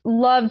it.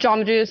 Loved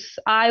Jamba Juice.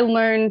 I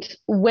learned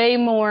way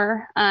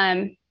more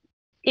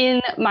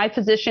in my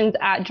positions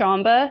at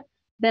Jamba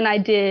than I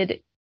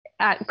did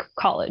at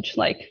college.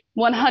 Like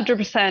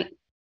 100%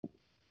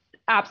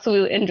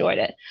 absolutely enjoyed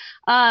it.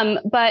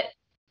 But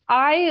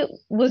I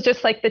was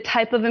just like the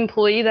type of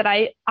employee that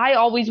I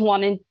always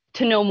wanted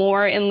to know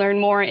more and learn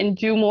more and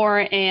do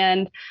more.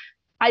 And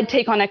I'd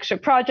take on extra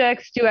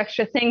projects, do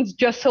extra things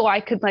just so I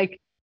could like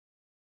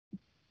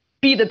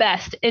be the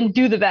best and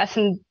do the best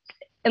and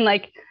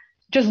like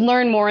just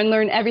learn more and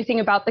learn everything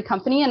about the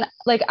company. And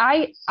like,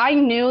 I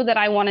knew that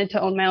I wanted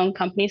to own my own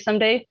company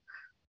someday,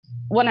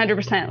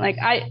 100%. Like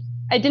I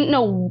didn't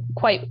know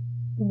quite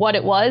what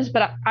it was,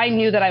 but I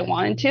knew that I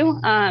wanted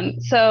to.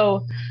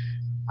 So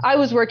I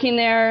was working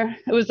there.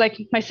 It was like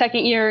my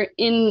second year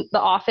in the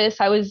office.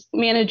 I was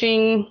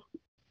managing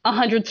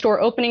 100 store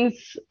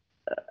openings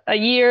a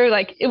year.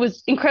 Like, it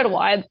was incredible.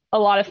 I had a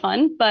lot of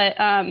fun, but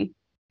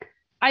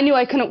I knew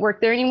I couldn't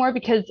work there anymore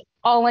because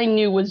all I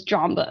knew was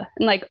Jamba.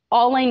 And like,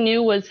 all I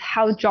knew was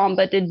how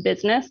Jamba did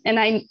business. And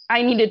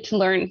I needed to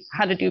learn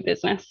how to do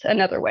business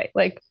another way.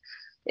 Like,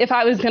 if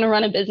I was going to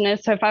run a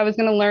business, or if I was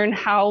going to learn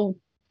how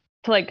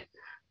to like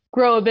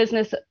grow a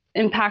business,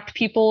 impact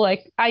people,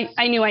 like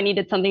I knew I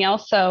needed something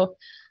else. So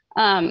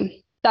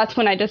that's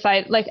when I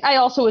decided, like, I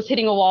also was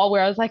hitting a wall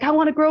where I was like, I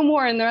want to grow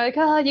more. And they're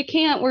like, you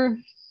can't, we're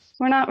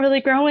not really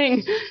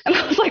growing. And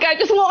I was like, I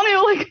just want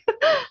to, like,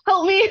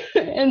 help me.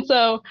 And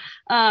so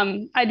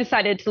I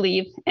decided to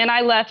leave, and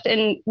I left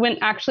and went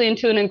actually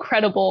into an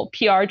incredible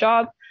PR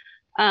job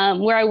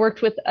where I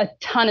worked with a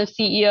ton of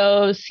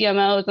CEOs,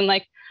 CMOs, and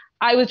like,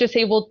 I was just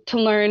able to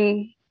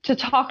learn to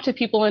talk to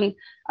people and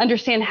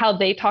understand how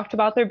they talked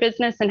about their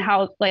business and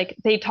how like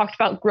they talked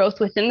about growth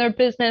within their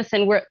business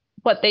and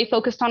what they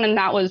focused on. And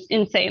that was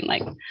insane.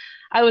 Like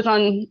I was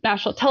on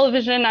national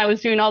television. I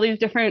was doing all these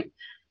different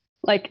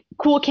like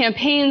cool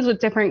campaigns with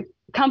different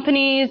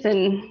companies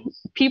and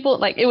people.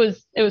 Like it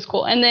was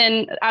cool. And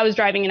then I was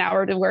driving an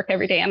hour to work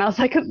every day and I was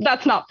like,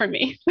 that's not for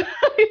me.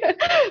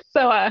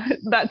 So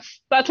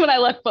that's when I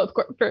left both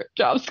corporate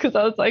jobs, because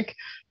I was like,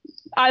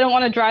 I don't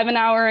want to drive an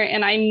hour,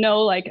 and I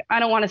know like I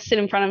don't want to sit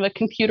in front of a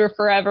computer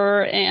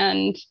forever,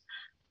 and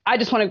I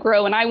just want to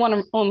grow and I want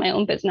to own my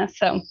own business.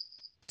 So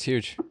it's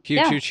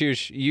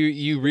huge.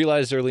 You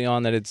realized early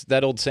on that it's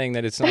that old saying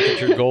that it's not that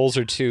your goals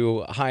are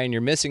too high and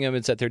you're missing them,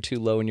 it's that they're too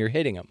low and you're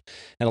hitting them.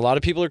 And a lot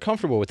of people are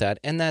comfortable with that,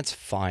 and that's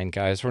fine,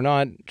 guys. We're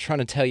not trying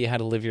to tell you how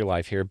to live your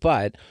life here,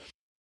 but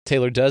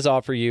Taylor does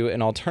offer you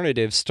an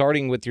alternative,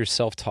 starting with your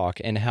self-talk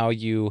and how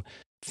you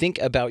think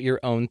about your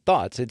own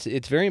thoughts.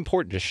 It's very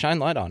important to shine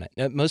light on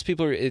it. Most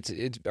people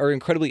are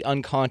incredibly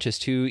unconscious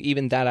to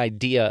even that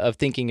idea of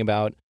thinking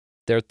about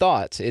their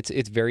thoughts.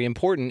 It's very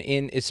important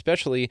in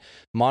especially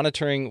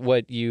monitoring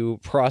what you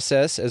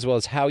process as well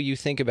as how you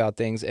think about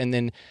things, and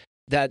then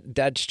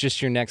that's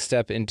just your next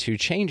step into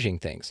changing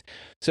things.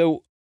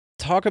 So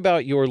talk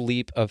about your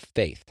leap of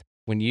faith.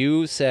 When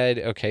you said,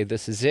 okay,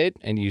 this is it,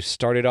 and you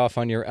started off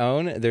on your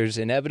own, there's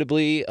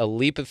inevitably a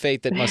leap of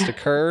faith that must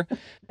occur,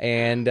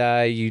 and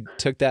you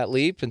took that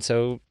leap. And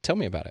so tell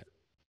me about it.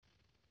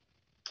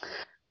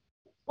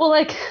 well,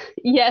 like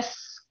yes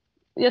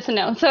and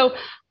no. So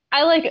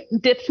I like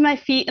dipped my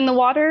feet in the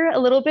water a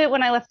little bit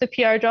when I left the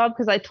PR job,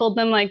 because I told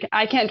them like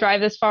I can't drive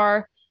this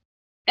far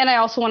and I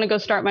also want to go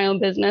start my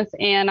own business.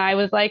 And I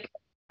was like,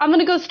 I'm going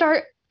to go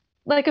start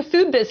like a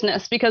food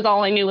business, because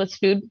all I knew was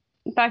food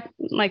back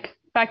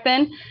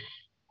then.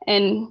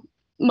 And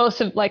most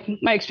of like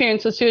my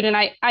experience was food, and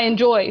I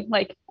enjoy,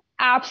 like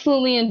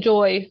absolutely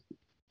enjoy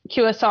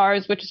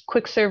QSRs, which is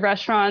quick serve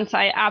restaurants.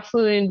 I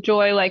absolutely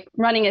enjoy like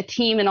running a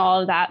team and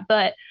all of that.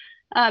 But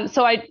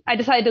so I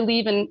decided to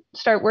leave and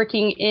start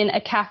working in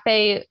a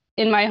cafe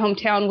in my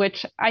hometown,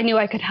 which I knew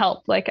I could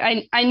help. Like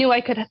I knew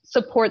I could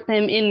support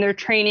them in their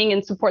training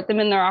and support them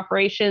in their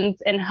operations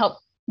and help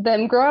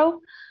them grow.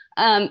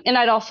 And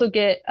I'd also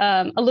get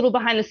a little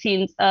behind the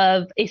scenes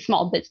of a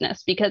small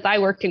business, because I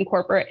worked in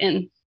corporate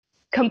and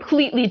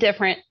completely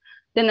different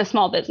than a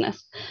small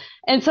business.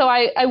 And so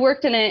I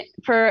worked in it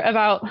for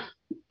about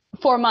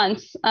 5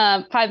 months,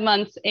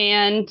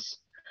 and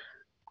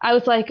I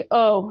was like,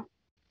 oh,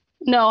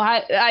 no,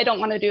 I don't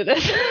want to do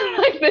this.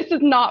 Like, this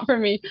is not for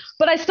me.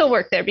 But I still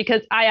worked there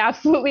because I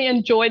absolutely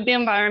enjoyed the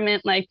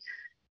environment. Like,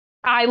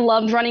 I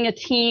loved running a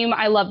team.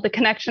 I loved the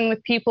connection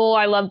with people.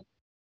 I loved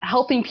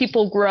helping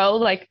people grow.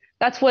 Like,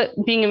 that's what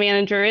being a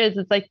manager is.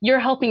 It's like you're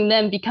helping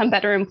them become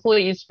better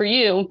employees for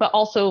you, but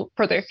also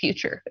for their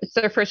future. It's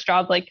their first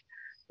job, like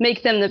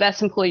make them the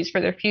best employees for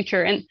their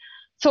future. And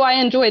so I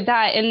enjoyed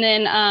that. And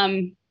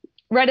then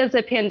right as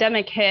the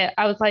pandemic hit,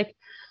 I was like,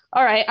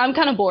 all right, I'm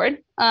kind of bored.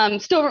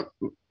 Still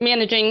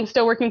managing,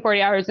 still working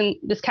 40 hours in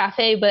this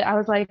cafe, but I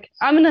was like,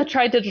 I'm going to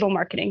try digital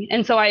marketing.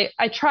 And so I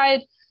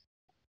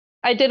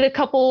did a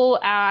couple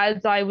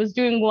ads. I was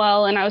doing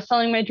well, and I was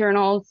selling my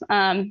journals.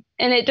 And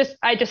I just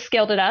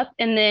scaled it up.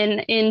 And then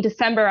in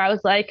December of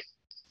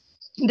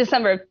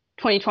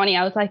 2020,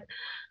 I was like,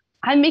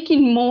 I'm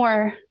making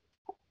more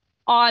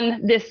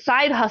on this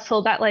side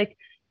hustle that like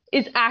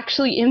is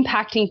actually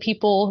impacting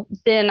people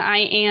than I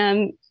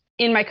am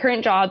in my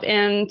current job.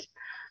 And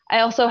I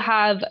also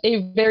have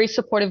a very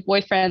supportive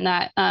boyfriend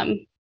that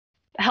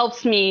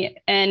helps me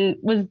and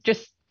was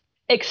just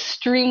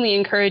extremely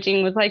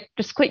encouraging, was like,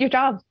 just quit your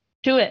job,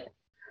 do it.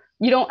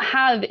 You don't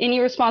have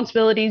any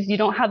responsibilities. You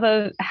don't have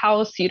a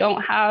house. You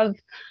don't have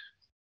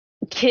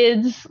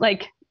kids.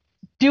 Like,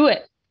 do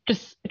it.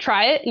 Just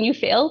try it. And you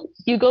fail,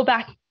 you go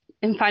back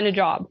and find a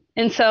job.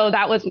 And so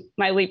that was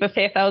my leap of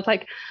faith. I was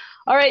like,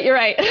 all right, you're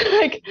right.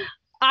 Like,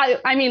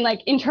 I mean, like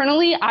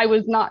internally, I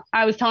was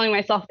telling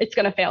myself it's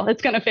going to fail.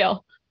 It's going to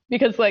fail.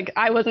 Because like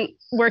I wasn't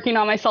working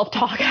on my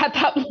self-talk at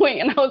that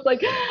point, and I was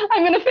like,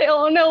 I'm going to fail.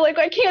 Oh no, like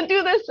I can't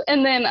do this.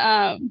 And then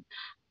I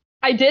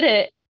did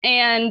it,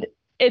 and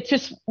it's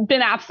just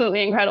been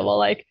absolutely incredible.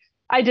 Like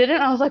I did it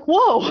and I was like,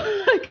 whoa,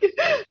 like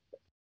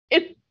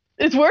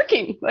it's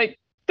working. Like,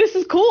 this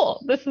is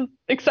cool. This is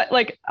exciting.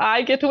 Like,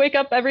 I get to wake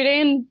up every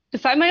day and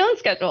decide my own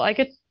schedule. I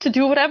get to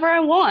do whatever I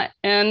want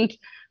and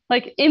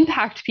like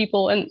impact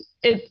people. And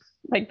it's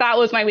like, that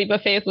was my leap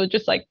of faith, was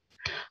just like,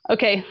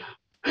 okay,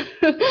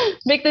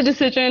 make the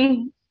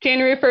decision.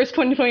 January 1st,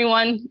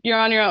 2021, you're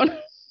on your own.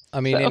 I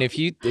mean, so. And if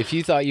you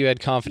thought you had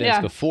confidence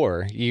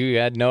before, you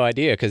had no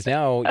idea, because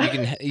now you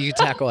can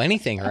tackle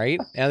anything, right?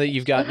 Now that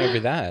you've gotten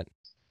over that.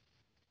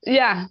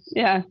 Yeah.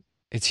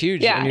 It's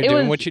huge. Yeah, and you're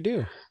doing what you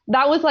do.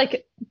 That was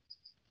like,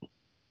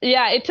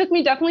 it took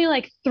me definitely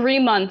like 3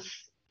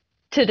 months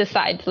to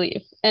decide to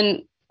leave.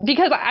 And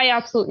because I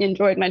absolutely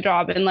enjoyed my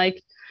job, and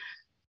like,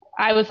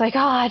 I was like, oh,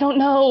 I don't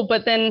know.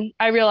 But then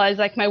I realized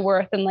like my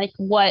worth and like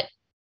what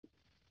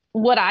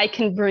I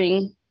can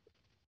bring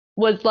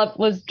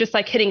was just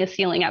like hitting a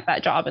ceiling at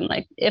that job. And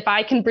like, if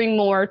I can bring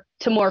more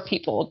to more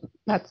people,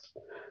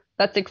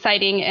 that's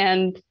exciting.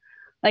 And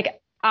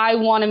like, I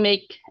want to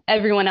make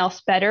everyone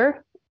else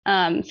better.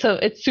 So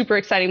it's super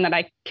exciting that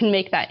I can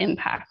make that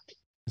impact.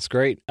 It's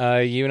great.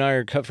 You and I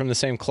are cut from the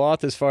same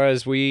cloth as far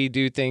as we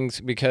do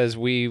things because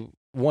we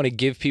want to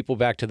give people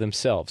back to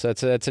themselves.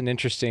 That's an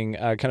interesting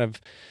kind of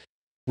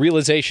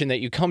realization that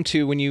you come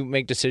to when you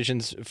make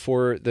decisions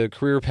for the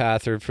career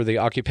path or for the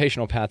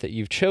occupational path that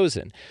you've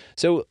chosen.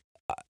 So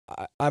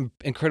I'm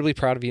incredibly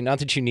proud of you. Not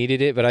that you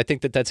needed it, but I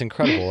think that that's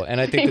incredible.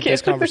 And I think that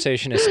this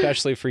conversation,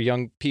 especially for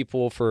young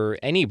people, for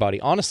anybody,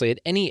 honestly, at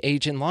any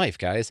age in life,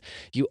 guys,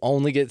 you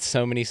only get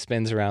so many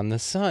spins around the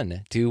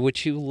sun. Do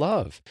what you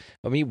love.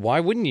 I mean, why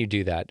wouldn't you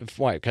do that?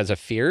 Why? Because of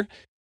fear?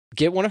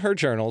 Get one of her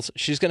journals.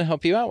 She's going to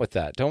help you out with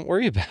that. Don't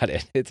worry about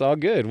it. It's all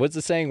good. What's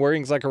the saying?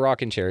 Worrying's like a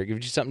rocking chair. It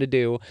gives you something to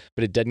do,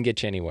 but it doesn't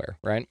get you anywhere,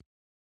 right?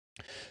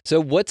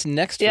 So what's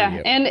next for you?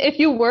 Yeah, and if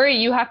you worry,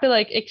 you have to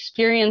like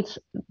experience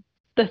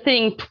the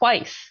thing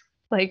twice.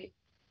 Like,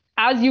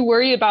 as you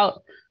worry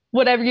about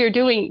whatever you're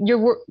doing,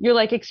 you're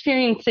like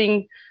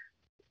experiencing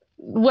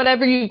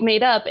whatever you've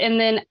made up, and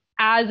then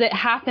as it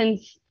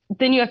happens,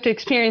 then you have to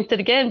experience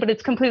it again, but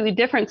it's completely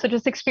different. So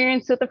just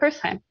experience it the first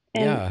time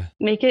and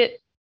make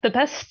it the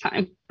best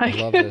time. I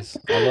love this.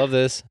 I love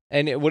this.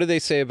 And what do they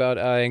say about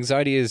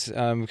anxiety is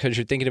because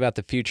you're thinking about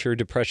the future,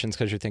 depression's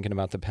because you're thinking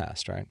about the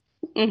past, right?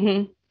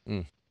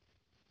 Mm-hmm.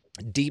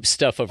 Deep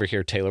stuff over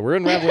here, Taylor. We're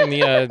unraveling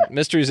the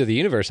mysteries of the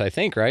universe, I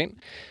think, right?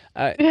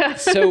 Yeah.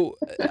 So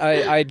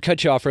I'd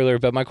cut you off earlier,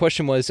 but my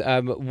question was,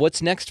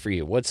 what's next for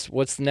you?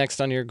 What's next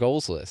on your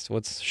goals list?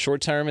 What's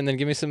short term, and then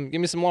give me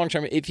some long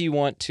term if you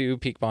want to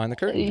peek behind the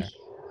curtain there.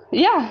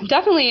 Yeah,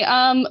 definitely.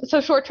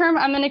 So short term,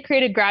 I'm going to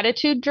create a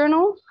gratitude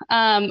journal.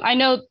 I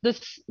know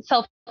this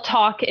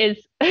self-talk is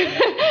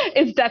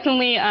is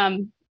definitely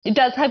it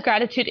does have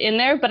gratitude in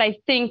there, but I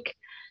think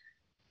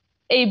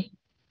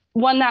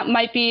one that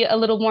might be a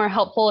little more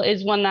helpful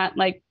is one that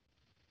like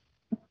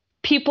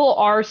people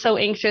are so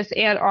anxious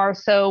and are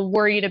so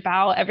worried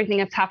about everything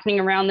that's happening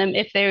around them.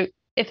 If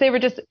they were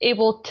just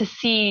able to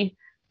see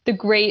the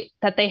great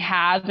that they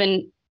have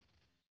and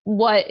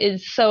what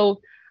is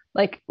so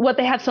like what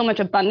they have so much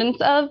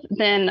abundance of,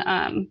 then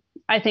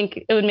I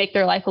think it would make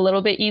their life a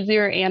little bit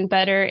easier and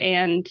better,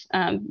 and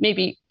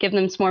maybe give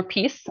them some more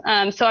peace.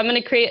 So I'm going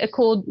to create a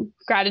cool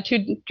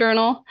gratitude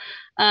journal.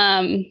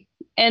 And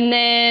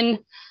then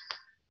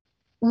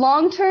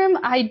long term,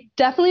 I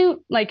definitely,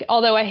 like,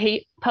 although I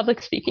hate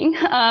public speaking,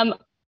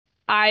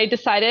 I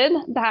decided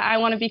that I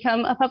want to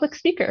become a public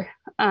speaker,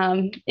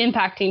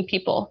 impacting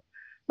people,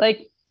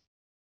 like,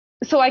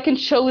 so I can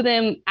show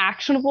them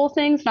actionable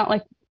things, not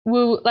like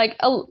woo. Like,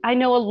 I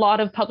know a lot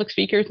of public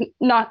speakers,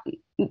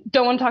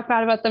 don't want to talk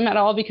bad about them at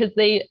all, because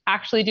they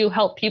actually do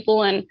help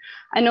people. And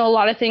I know a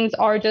lot of things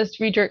are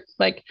just repeated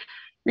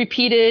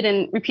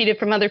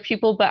from other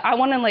people, but I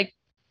want to like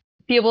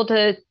be able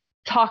to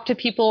talk to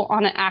people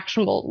on an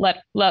actionable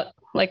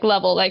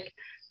level. Like,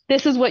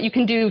 this is what you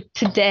can do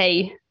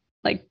today.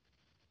 Like,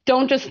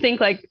 don't just think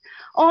like,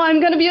 oh,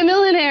 I'm going to be a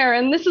millionaire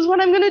and this is what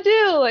I'm going to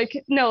do.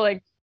 Like, no,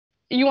 like,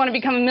 you want to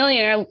become a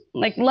millionaire,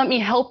 like, let me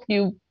help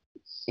you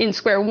in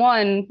square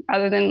one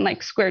rather than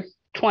like square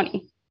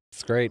 20.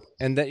 It's great.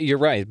 And you're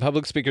right.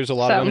 Public speakers, a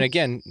lot of them, and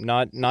again,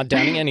 not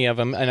downing any of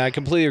them. And I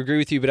completely agree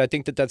with you, but I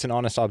think that that's an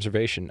honest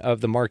observation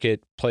of the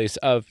marketplace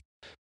of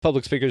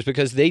public speakers,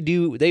 because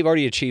they've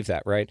already achieved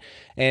that, right?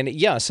 And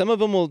yeah, some of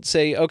them will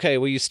say, okay,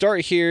 well, you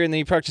start here and then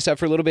you practice that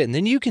for a little bit and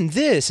then you can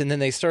this, and then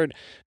they start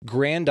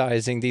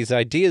grandizing these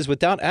ideas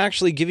without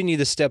actually giving you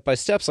the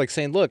step-by-steps, like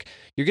saying, look,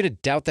 you're going to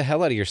doubt the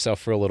hell out of yourself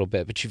for a little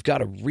bit, but you've got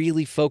to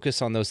really focus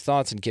on those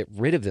thoughts and get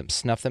rid of them,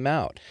 snuff them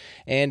out.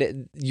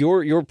 And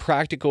your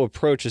practical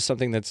approach is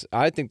something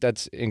I think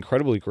that's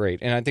incredibly great.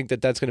 And I think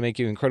that that's going to make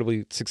you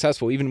incredibly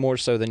successful, even more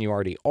so than you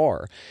already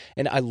are.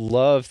 And I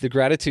love the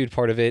gratitude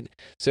part of it.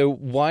 So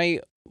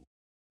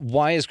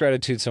why is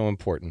gratitude so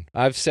important?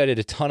 I've said it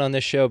a ton on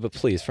this show, but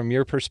please, from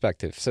your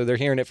perspective, so they're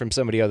hearing it from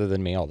somebody other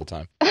than me all the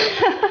time.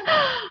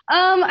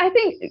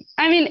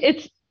 I mean,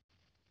 it's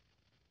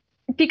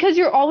because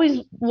you're always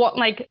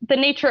like, the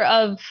nature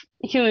of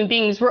human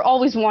beings, we're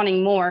always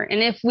wanting more.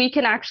 And if we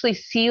can actually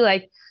see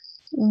like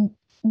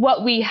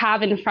what we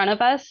have in front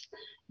of us,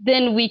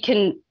 then we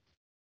can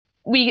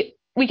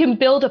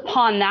build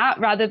upon that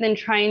rather than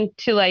trying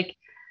to like,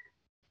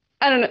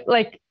 I don't know,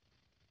 like,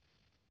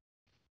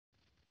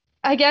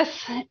 I guess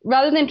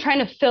rather than trying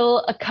to fill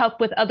a cup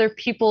with other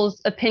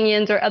people's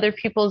opinions or other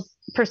people's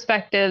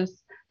perspectives,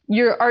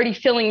 you're already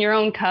filling your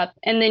own cup,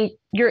 and then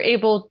you're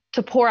able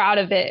to pour out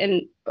of it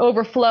and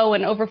overflow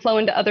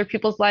into other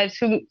people's lives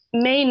who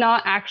may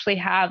not actually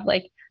have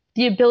like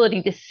the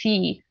ability to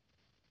see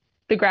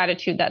the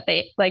gratitude that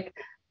they like,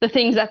 the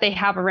things that they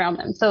have around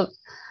them. So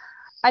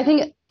I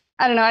think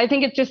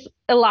it just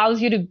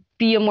allows you to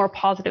be a more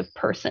positive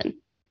person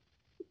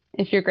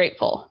if you're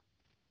grateful.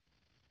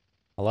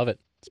 I love it.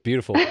 It's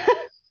beautiful.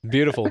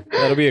 Beautiful.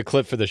 That'll be a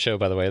clip for the show,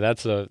 by the way.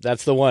 That's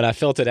the one. I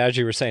felt it as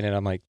you were saying it.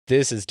 I'm like,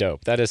 this is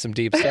dope. That is some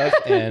deep stuff.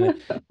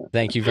 And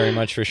thank you very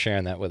much for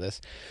sharing that with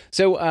us.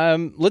 So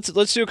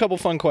let's do a couple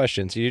fun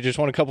questions. You just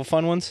want a couple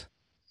fun ones?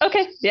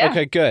 Okay. Yeah.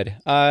 Okay, good.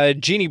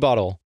 Genie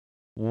bottle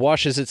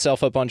washes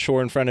itself up on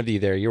shore in front of you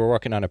there. You were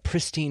walking on a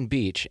pristine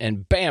beach,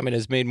 and bam, it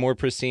is made more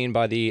pristine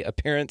by the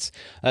appearance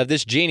of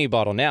this genie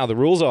bottle. Now, the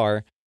rules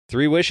are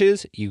 3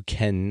 wishes. You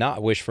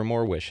cannot wish for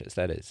more wishes.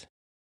 That is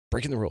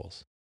breaking the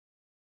rules.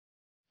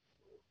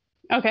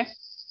 Okay.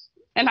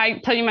 And I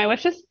tell you my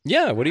wishes?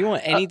 Yeah, what do you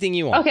want? Anything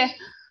you want. Okay.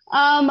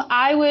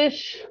 I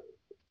wish,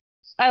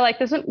 I like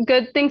this one.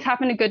 Good things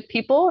happen to good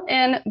people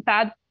and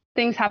bad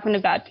things happen to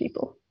bad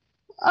people.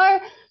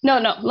 Or, no,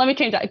 let me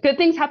change that. Good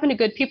things happen to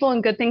good people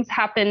and good things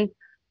happen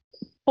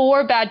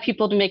for bad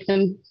people to make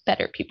them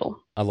better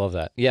people. I love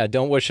that. Yeah,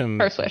 don't wish them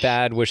First wish.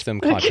 bad, wish them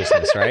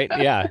consciousness, right?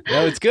 Yeah,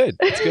 no, it's good.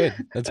 It's good.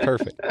 That's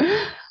perfect.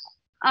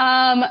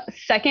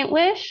 Second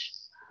wish,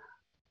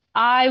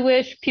 I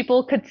wish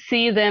people could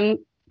see them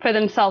for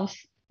themselves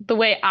the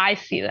way I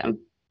see them.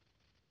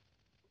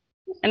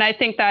 And I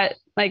think that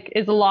like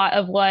is a lot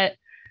of what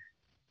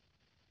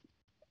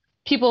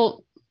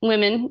people,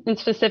 women and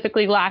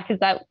specifically lack, is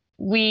that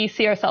we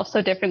see ourselves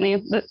so differently,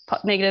 the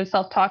negative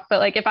self-talk. But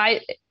like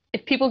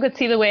if people could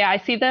see the way I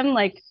see them,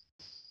 like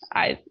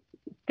I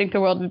think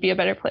the world would be a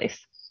better place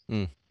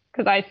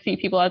because I see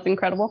people as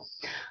incredible.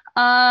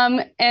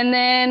 And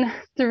then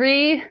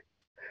 3,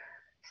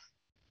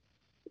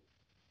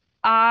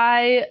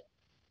 I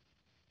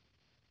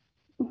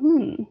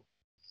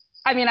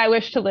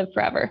wish to live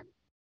forever.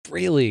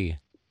 Really?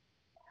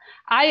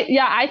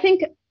 I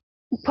think,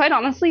 quite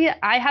honestly,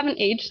 I haven't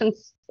aged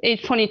since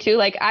age 22.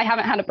 Like, I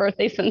haven't had a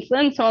birthday since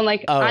then. So I'm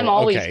like, I'm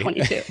always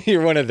 22.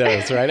 You're one of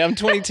those, right? I'm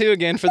 22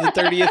 again for the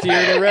 30th year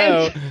in a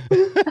row.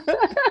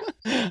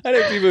 I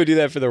know people who do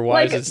that for their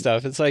wives and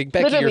stuff. It's like,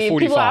 Becky, you're 45.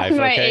 People ask me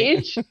my okay?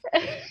 age.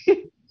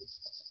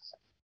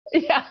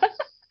 Yeah.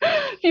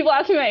 People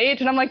ask me my age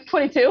and I'm like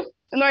 22.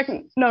 And they're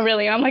like, no,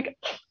 really? And I'm like,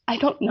 I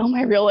don't know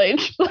my real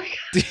age. Like,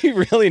 do you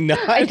really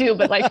not? I do,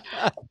 but like,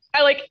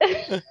 I like,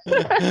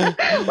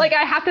 like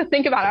I have to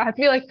think about it. I have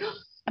to be like,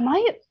 am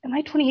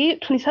I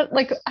 28, 27?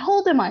 Like, how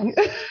old am I?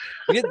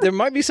 Yeah, there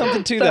might be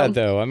something to that,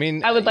 though. I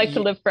mean, I would like to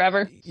live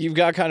forever. You've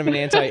got kind of an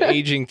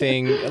anti-aging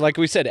thing. Like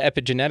we said,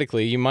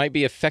 epigenetically, you might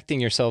be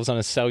affecting yourselves on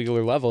a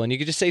cellular level, and you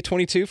could just say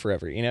 22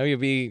 forever. You know, you'll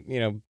be,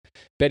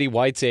 Betty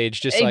White's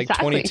age, just like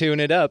 22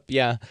 and it up.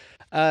 Yeah.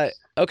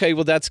 Okay,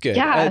 well, that's good.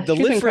 Yeah,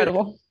 she's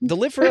incredible. The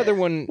live forever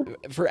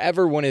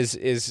one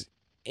is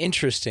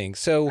interesting.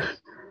 So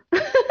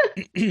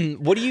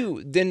what do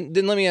you, then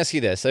let me ask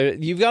you this.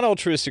 You've got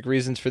altruistic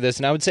reasons for this,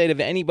 and I would say out of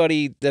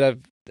anybody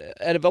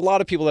out of a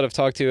lot of people that I've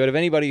talked to, out of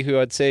anybody who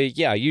I'd say,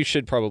 yeah, you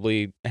should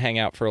probably hang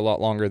out for a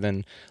lot longer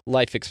than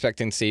life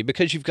expectancy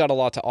because you've got a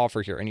lot to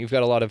offer here and you've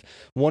got a lot of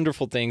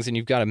wonderful things and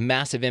you've got a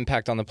massive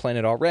impact on the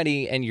planet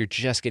already and you're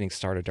just getting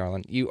started,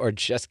 darling. You are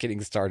just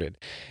getting started.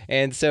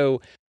 And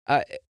so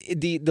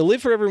the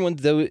live forever one,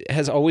 though,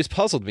 has always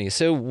puzzled me.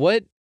 So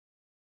what,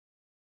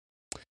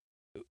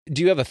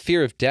 do you have a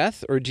fear of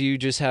death or do you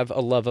just have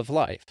a love of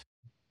life?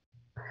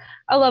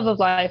 A love of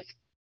life.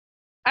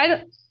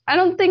 I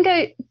don't think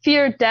I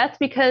fear death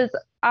because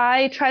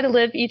I try to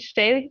live each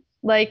day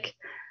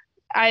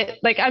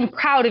I'm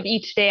proud of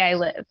each day I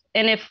live.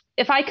 And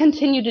if I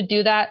continue to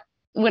do that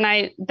when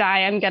I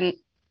die, I'm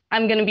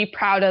gonna be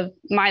proud of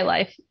my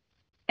life.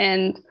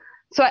 And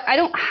so I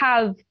don't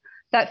have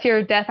that fear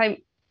of death.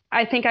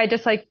 I think I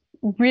just like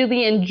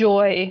really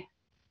enjoy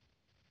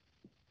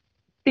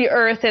the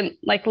earth and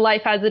like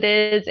life as it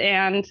is,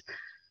 and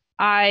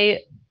I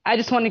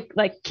just want to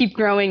like keep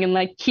growing and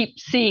like keep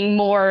seeing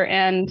more.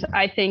 And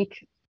I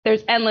think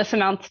there's endless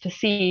amounts to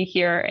see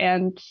here.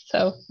 And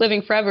so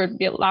living forever would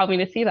allow me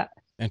to see that.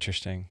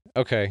 Interesting.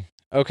 Okay.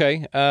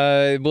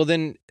 Well,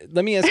 then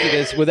let me ask you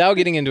this without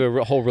getting into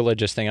a whole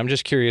religious thing. I'm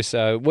just curious.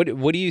 What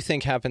do you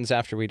think happens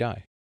after we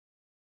die?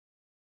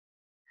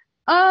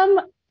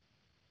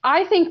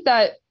 I think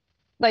that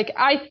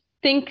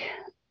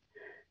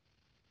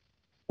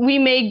we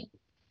may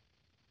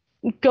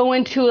go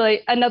into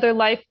another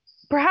life.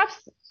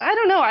 Perhaps, I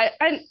don't know.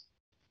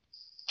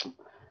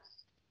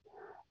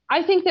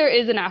 I think there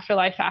is an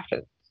afterlife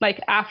after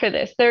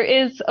this. There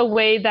is a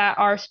way that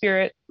our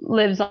spirit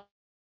lives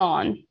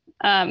on,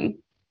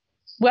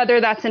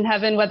 whether that's in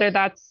heaven, whether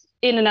that's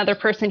in another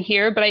person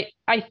here. But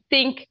I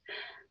think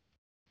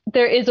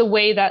there is a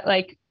way that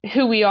like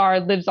who we are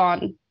lives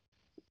on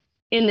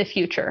in the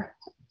future.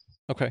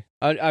 Okay.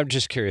 I'm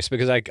just curious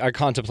because I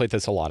contemplate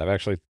this a lot. I've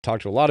actually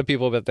talked to a lot of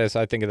people about this.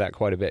 I think of that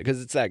quite a bit because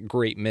it's that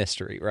great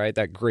mystery, right?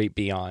 That great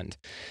beyond.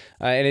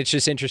 And it's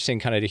just interesting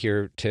kind of to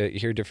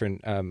hear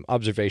different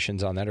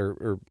observations on that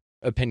or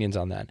opinions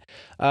on that.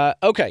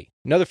 Okay.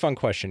 Another fun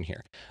question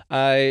here.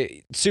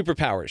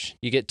 Superpowers.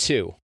 You get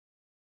 2.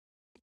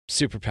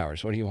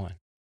 Superpowers. What do you want?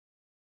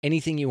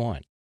 Anything you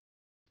want.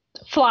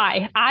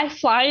 Fly. I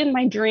fly in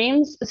my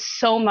dreams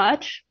so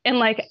much. And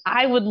like,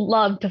 I would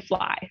love to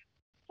fly.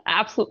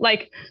 Absolutely.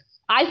 Like,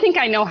 I think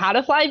I know how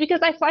to fly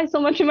because I fly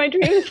so much in my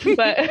dreams,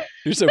 but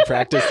You're so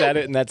practiced at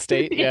it in that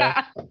state.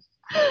 Yeah. I'm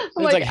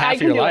It's like half I of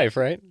can your do it. life,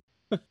 right?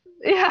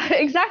 Yeah,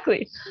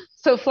 exactly.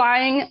 So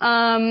flying,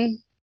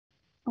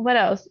 what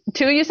else?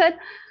 Two, you said?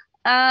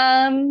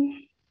 I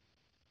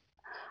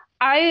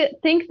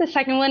think the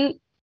second one,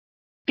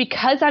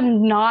 because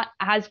I'm not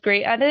as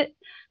great at it,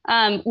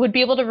 would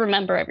be able to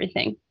remember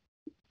everything.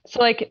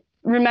 So like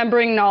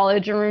remembering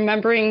knowledge and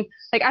remembering,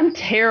 like I'm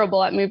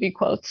terrible at movie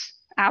quotes.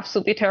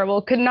 Absolutely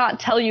terrible. Could not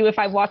tell you if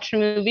I've watched a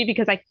movie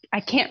because I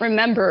can't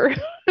remember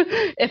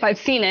if I've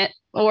seen it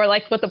or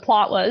like what the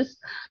plot was.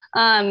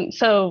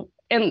 So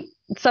and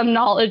some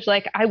knowledge,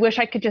 like I wish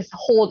I could just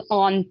hold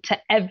on to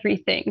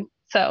everything.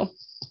 So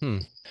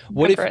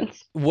What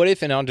remembrance.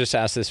 if, and I'll just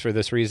ask this for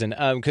this reason,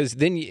 because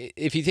then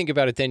if you think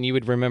about it, then you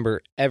would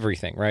remember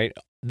everything, right?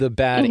 The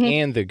bad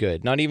and the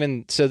good. Not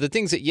even, so the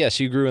things that, yes,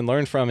 you grew and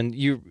learned from,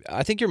 and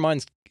I think your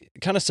mind's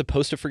kind of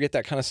supposed to forget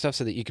that kind of stuff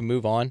so that you can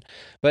move on.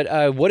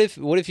 But what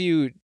if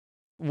you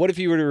were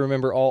to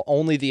remember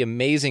only the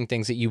amazing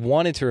things that you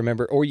wanted to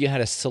remember, or you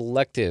had a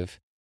selective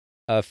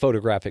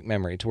photographic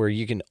memory to where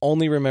you can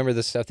only remember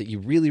the stuff that you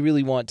really,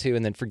 really want to,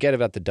 and then forget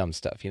about the dumb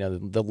stuff,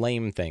 the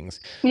lame things.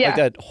 Yeah. Like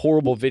that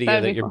horrible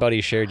video that your cool.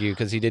 buddy shared you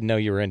because he didn't know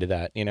you were into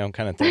that,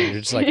 kind of thing.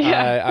 You're just like,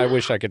 Yeah. I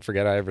wish I could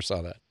forget I ever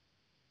saw that.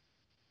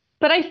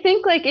 But I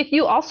think like if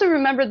you also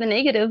remember the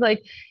negative,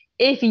 like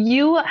if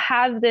you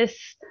have this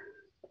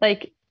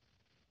like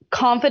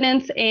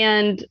confidence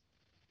and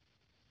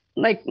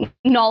like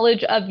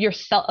knowledge of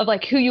yourself, of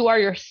like who you are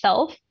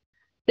yourself,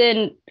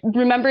 then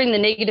remembering the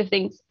negative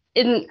things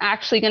isn't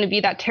actually going to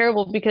be that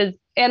terrible because,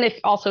 and if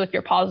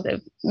you're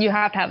positive, you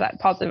have to have that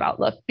positive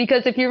outlook,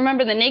 because if you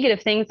remember the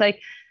negative things,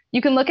 like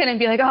you can look at it and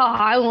be like, oh,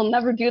 I will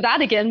never do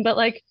that again. But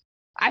like,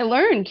 I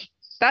learned.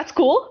 That's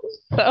cool.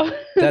 So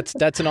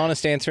that's an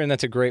honest answer, and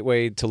that's a great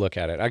way to look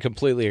at it. I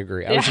completely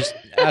agree. I was just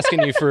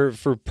asking you for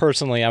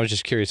personally, I was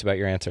just curious about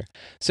your answer.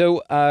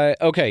 So,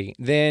 okay,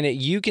 then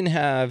you can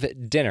have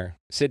dinner.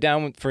 Sit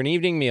down for an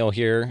evening meal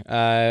here,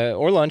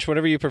 or lunch,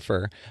 whatever you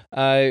prefer,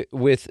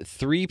 with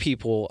 3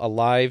 people,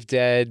 alive,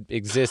 dead,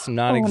 exist,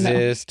 not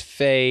exist,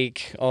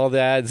 fake, all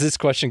that. Is this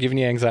question giving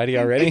you anxiety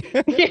already?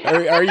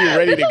 Yeah. Are you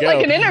ready to go?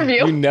 Like an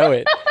interview. You know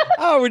it.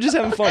 Oh, we're just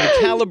having fun,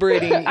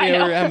 calibrating.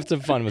 We're having some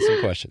fun with some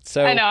questions.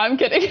 So I know, I'm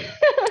kidding.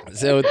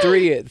 So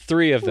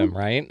three of them,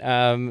 right?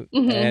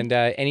 And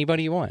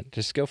anybody you want,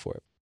 just go for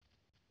it.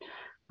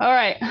 All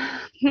right.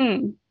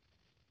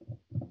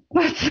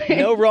 Let's see.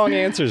 No wrong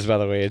answers, by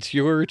the way. It's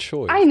your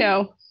choice. I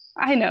know.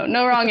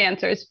 No wrong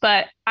answers,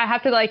 but I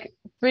have to like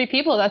 3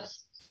 people.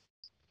 That's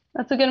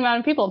a good amount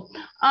of people.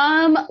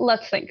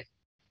 Let's think.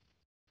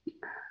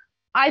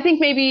 I think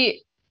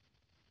maybe.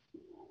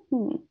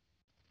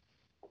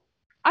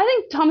 I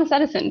think Thomas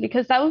Edison,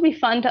 because that would be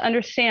fun to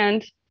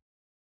understand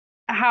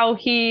how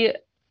he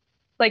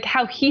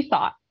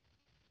thought.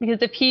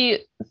 Because if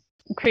he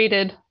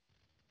created,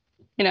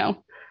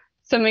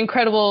 some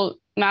incredible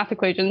math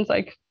equations,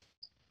 like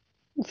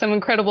some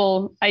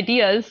incredible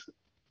ideas,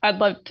 I'd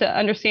love to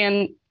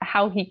understand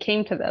how he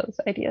came to those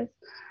ideas.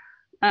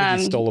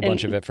 He stole a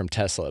bunch of it from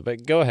Tesla,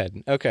 but go ahead.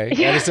 Okay,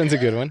 Yeah. Edison's a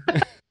good one.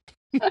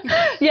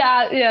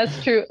 Yeah,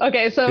 it's true.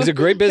 Okay, so he's a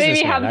great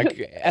businessman.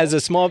 maybe As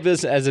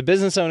a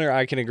business owner,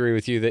 I can agree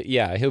with you that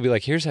he'll be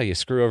like, here's how you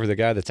screw over the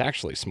guy that's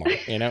actually smart.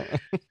 Yeah.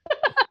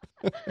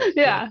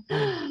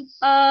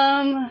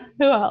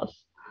 Who else?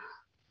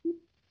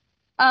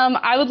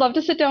 I would love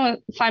to sit down with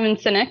Simon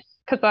Sinek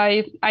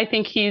because I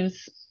think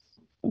he's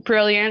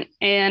brilliant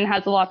and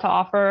has a lot to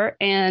offer.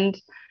 And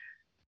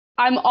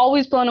I'm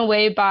always blown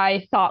away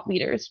by thought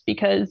leaders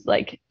because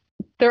like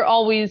they're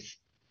always,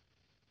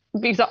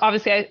 because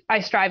obviously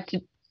I strive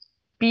to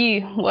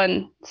be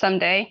one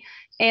someday.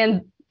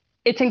 And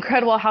it's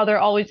incredible how they're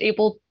always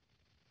able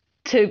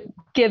to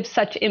give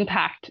such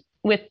impact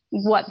with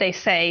what they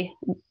say.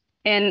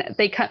 And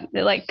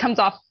it like comes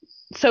off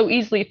so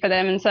easily for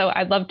them. And so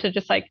I'd love to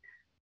just like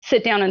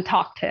sit down and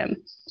talk to him.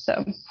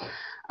 So,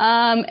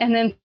 and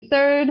then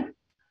third,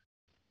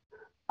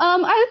 I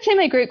would say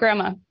my great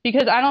grandma,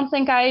 because I don't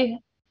think I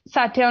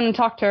sat down and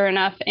talked to her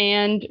enough.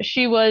 And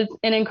she was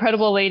an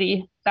incredible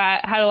lady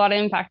that had a lot of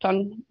impact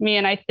on me.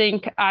 And I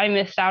think I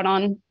missed out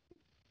on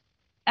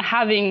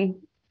having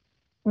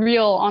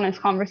real, honest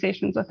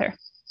conversations with her.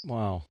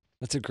 Wow.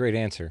 That's a great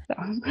answer. So.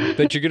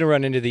 But you're going to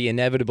run into the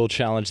inevitable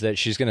challenge that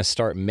she's going to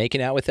start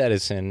making out with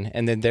Edison,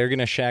 and then they're going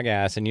to shag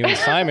ass, and you and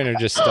Simon are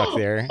just stuck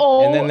there,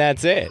 and then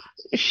that's it.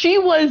 She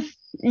was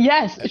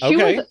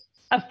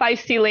a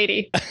feisty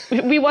lady.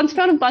 We once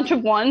found a bunch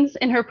of ones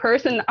in her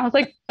purse, and I was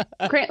like,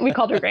 we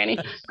called her Granny.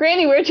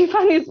 Granny, where'd you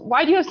find these?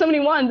 Why do you have so many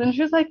ones? And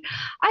she was like,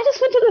 I just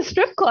went to the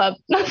strip club.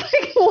 And I was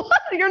like,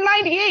 what? You're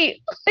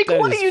 98. Like, That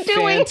what are is you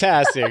doing?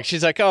 Fantastic.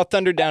 She's like, oh,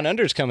 Thunder Down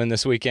Under's coming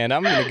this weekend.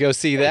 I'm going to go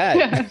see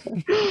that.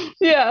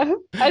 Yeah.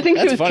 I think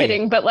she That's was funny.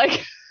 kidding, but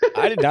like.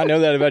 I did not know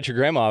that about your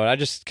grandma, but I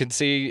just could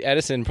see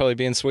Edison probably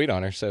being sweet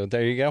on her. So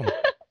there you go.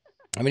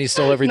 I mean, he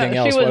stole everything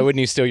else. Why wouldn't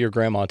he steal your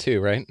grandma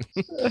too, right?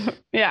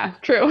 Yeah,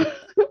 true.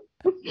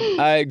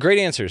 Great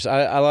answers.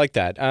 I like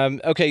that.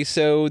 Okay,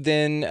 so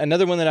then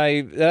another one that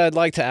I'd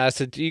like to ask,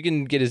 that you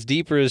can get as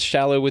deep or as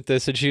shallow with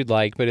this as you'd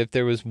like, but if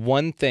there was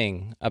one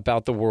thing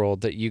about the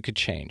world that you could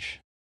change,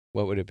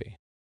 what would it be?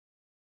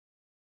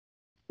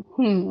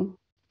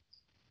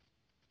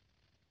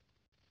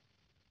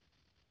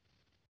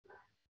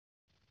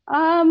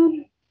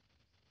 Um,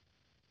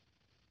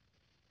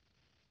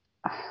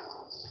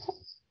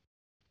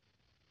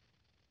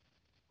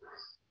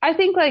 I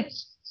think like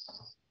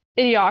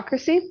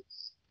Idiocracy.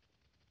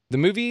 The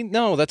movie?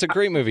 No, that's a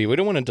great movie. We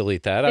don't want to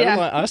delete that.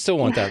 Yeah. I still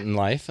want that in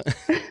life.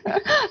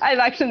 I've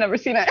actually never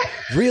seen it.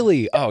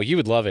 Really? Oh, you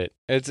would love it.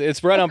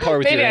 It's right on par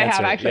with Maybe your I answer.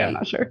 have, actually. Yeah. I'm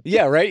not sure.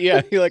 Yeah, right?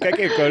 Yeah. You're like, I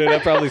can't quote it.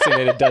 I've probably seen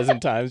it a dozen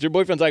times. Your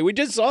boyfriend's like, we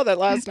just saw that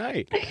last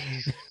night.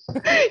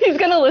 He's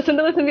going to listen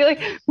to this and be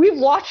like, we've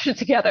watched it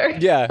together.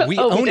 Yeah, we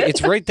own it.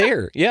 It's right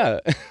there.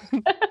 Yeah.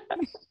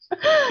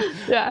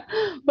 Yeah.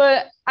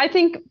 But I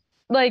think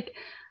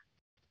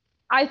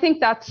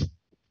that's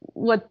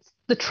what's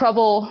the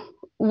trouble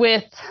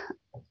with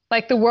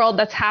like the world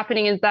that's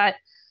happening, is that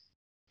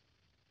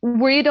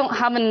we don't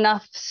have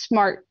enough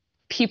smart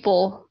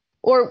people,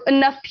 or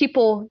enough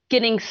people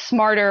getting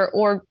smarter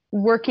or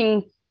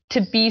working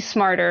to be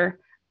smarter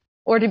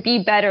or to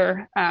be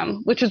better,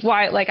 which is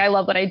why like I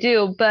love what I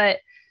do.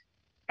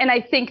 And I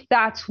think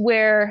that's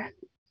where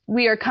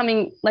we are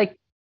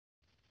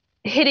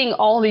hitting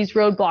all these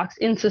roadblocks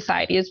in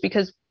society, is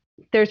because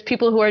there's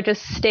people who are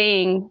just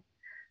staying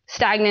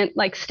stagnant,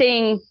 like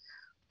staying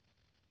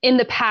in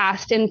the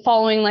past and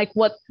following like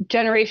what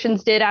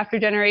generations did after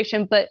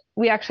generation. But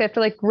we actually have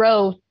to like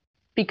grow,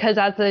 because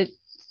as a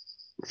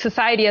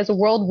society, as a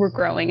world, we're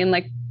growing, and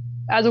like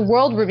as a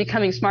world we're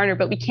becoming smarter,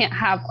 but we can't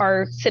have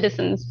our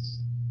citizens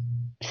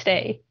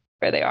stay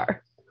where they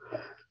are.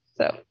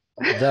 So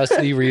that's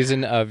the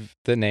reason of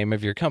the name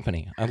of your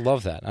company. I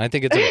love that. I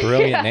think it's a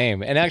brilliant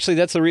name. And actually,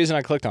 that's the reason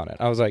I clicked on it.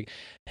 I was like,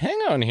 hang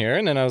on here.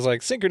 And then I was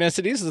like,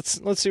 synchronicities,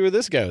 let's see where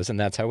this goes. And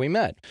that's how we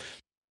met.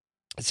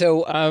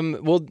 So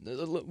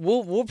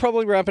we'll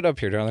probably wrap it up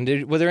here,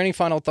 darling. Were there any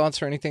final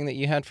thoughts or anything that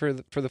you had for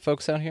the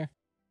folks out here?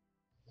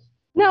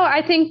 No,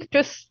 I think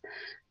just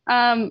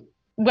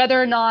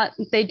whether or not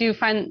they do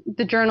find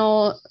the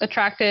journal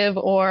attractive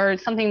or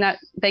something that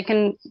they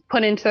can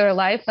put into their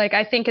life, like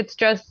I think it's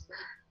just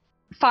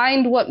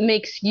find what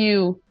makes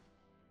you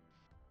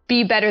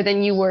be better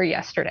than you were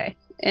yesterday.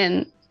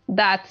 And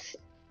that's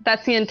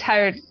the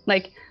entire,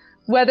 like,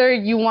 whether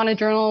you want to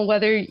journal,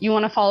 whether you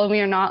want to follow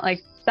me or not,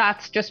 like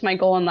that's just my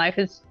goal in life,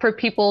 is for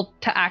people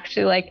to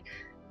actually like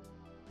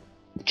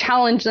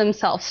challenge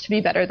themselves to be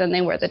better than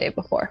they were the day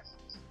before.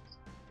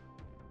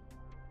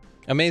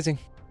 Amazing.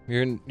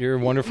 You're a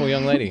wonderful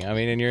young lady. I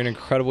mean, and you're an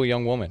incredible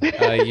young woman.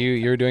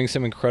 You're doing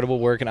some incredible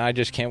work, and I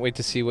just can't wait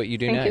to see what you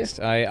do next.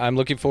 I'm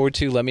looking forward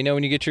to. Let me know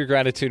when you get your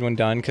gratitude one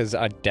done, because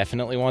I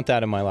definitely want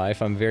that in my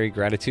life. I'm very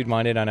gratitude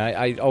minded, and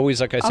I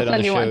always, like I said on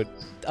the show.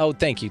 Oh,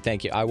 thank you.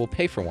 I will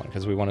pay for one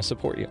because we want to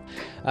support you.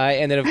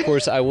 And then, of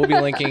course, I will be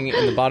linking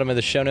in the bottom of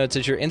the show notes.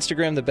 Is your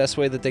Instagram the best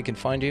way that they can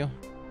find you?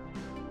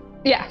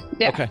 Yeah.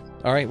 Okay.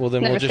 All right. Well,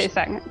 then Never Stay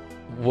Stagnant.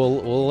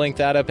 We'll link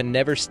that up, and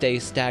Never Stay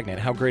Stagnant.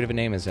 How great of a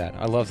name is that?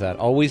 I love that.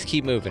 Always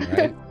keep moving,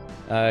 right?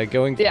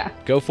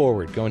 Go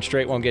forward. Going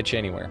straight won't get you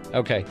anywhere.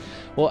 Okay.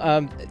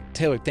 Well,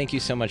 Taylor, thank you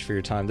so much for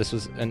your time. This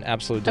was an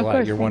absolute delight. Of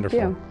course, You're wonderful.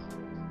 you.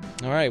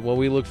 All right. Well,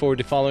 we look forward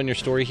to following your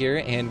story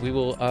here, and we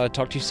will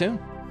talk to you soon.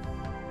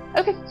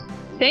 Okay.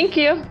 Thank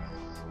you.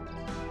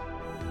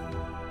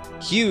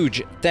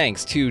 Huge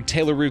thanks to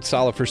Taylor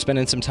Ruotsala for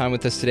spending some time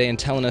with us today and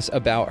telling us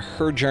about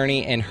her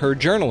journey and her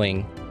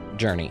journaling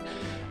journey.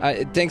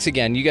 Thanks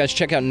again. You guys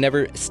check out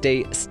Never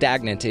Stay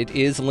Stagnant. It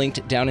is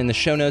linked down in the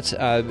show notes.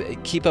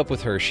 Keep up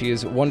with her. She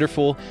is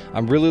wonderful.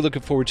 I'm really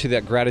looking forward to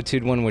that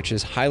gratitude one, which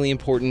is highly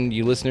important.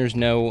 You listeners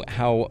know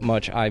how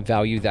much I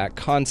value that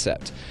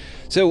concept.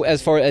 So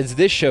as far as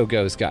this show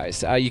goes,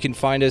 guys, you can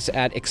find us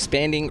at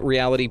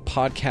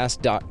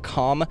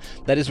expandingrealitypodcast.com.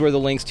 That is where the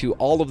links to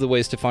all of the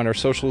ways to find our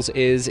socials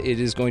is. It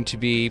is going to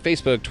be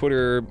Facebook,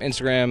 Twitter,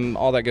 Instagram,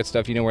 all that good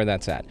stuff. You know where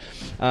that's at.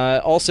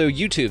 Also,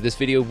 YouTube. This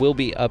video will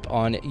be up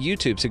on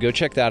YouTube, so go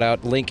check that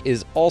out. Link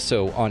is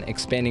also on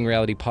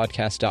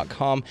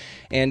expandingrealitypodcast.com,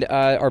 and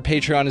our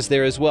Patreon is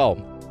there as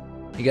well.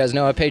 You guys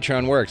know how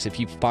Patreon works. If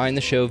you find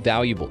the show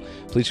valuable,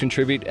 please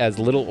contribute as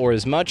little or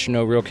as much,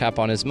 no real cap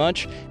on as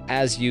much,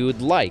 as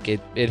you'd like.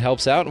 It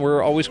helps out, and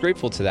we're always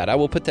grateful to that. I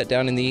will put that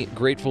down in the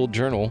grateful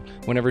journal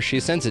whenever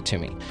she sends it to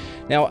me.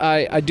 Now,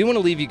 I do want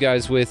to leave you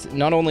guys with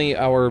not only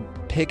our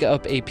pick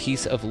up a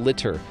piece of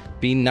litter,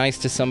 be nice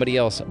to somebody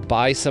else,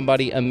 buy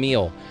somebody a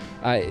meal,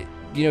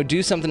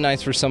 do something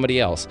nice for somebody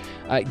else.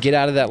 Get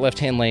out of that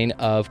left-hand lane,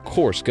 of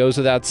course, goes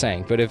without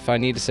saying. But if I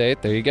need to say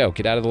it, there you go.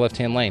 Get out of the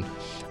left-hand lane.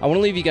 I want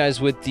to leave you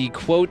guys with the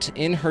quote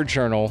in her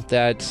journal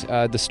that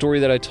the story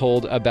that I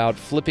told about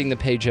flipping the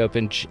page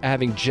open,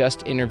 having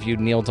just interviewed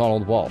Neil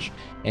Donald Walsh.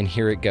 And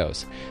here it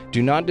goes.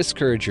 Do not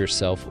discourage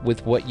yourself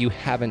with what you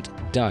haven't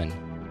done.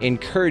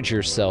 Encourage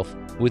yourself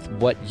with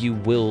what you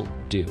will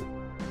do.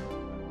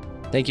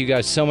 Thank you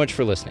guys so much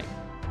for listening.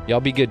 Y'all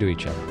be good to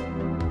each other.